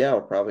yeah,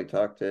 I'll probably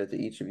talk to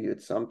each of you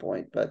at some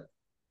point. But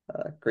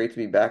great to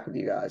be back with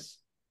you guys.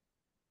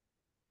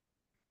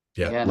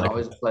 Yeah, Again, like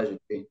always a pleasure,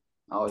 G.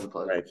 Always a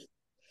pleasure. All right,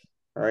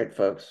 all right,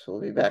 folks. We'll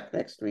be back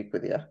next week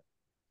with you.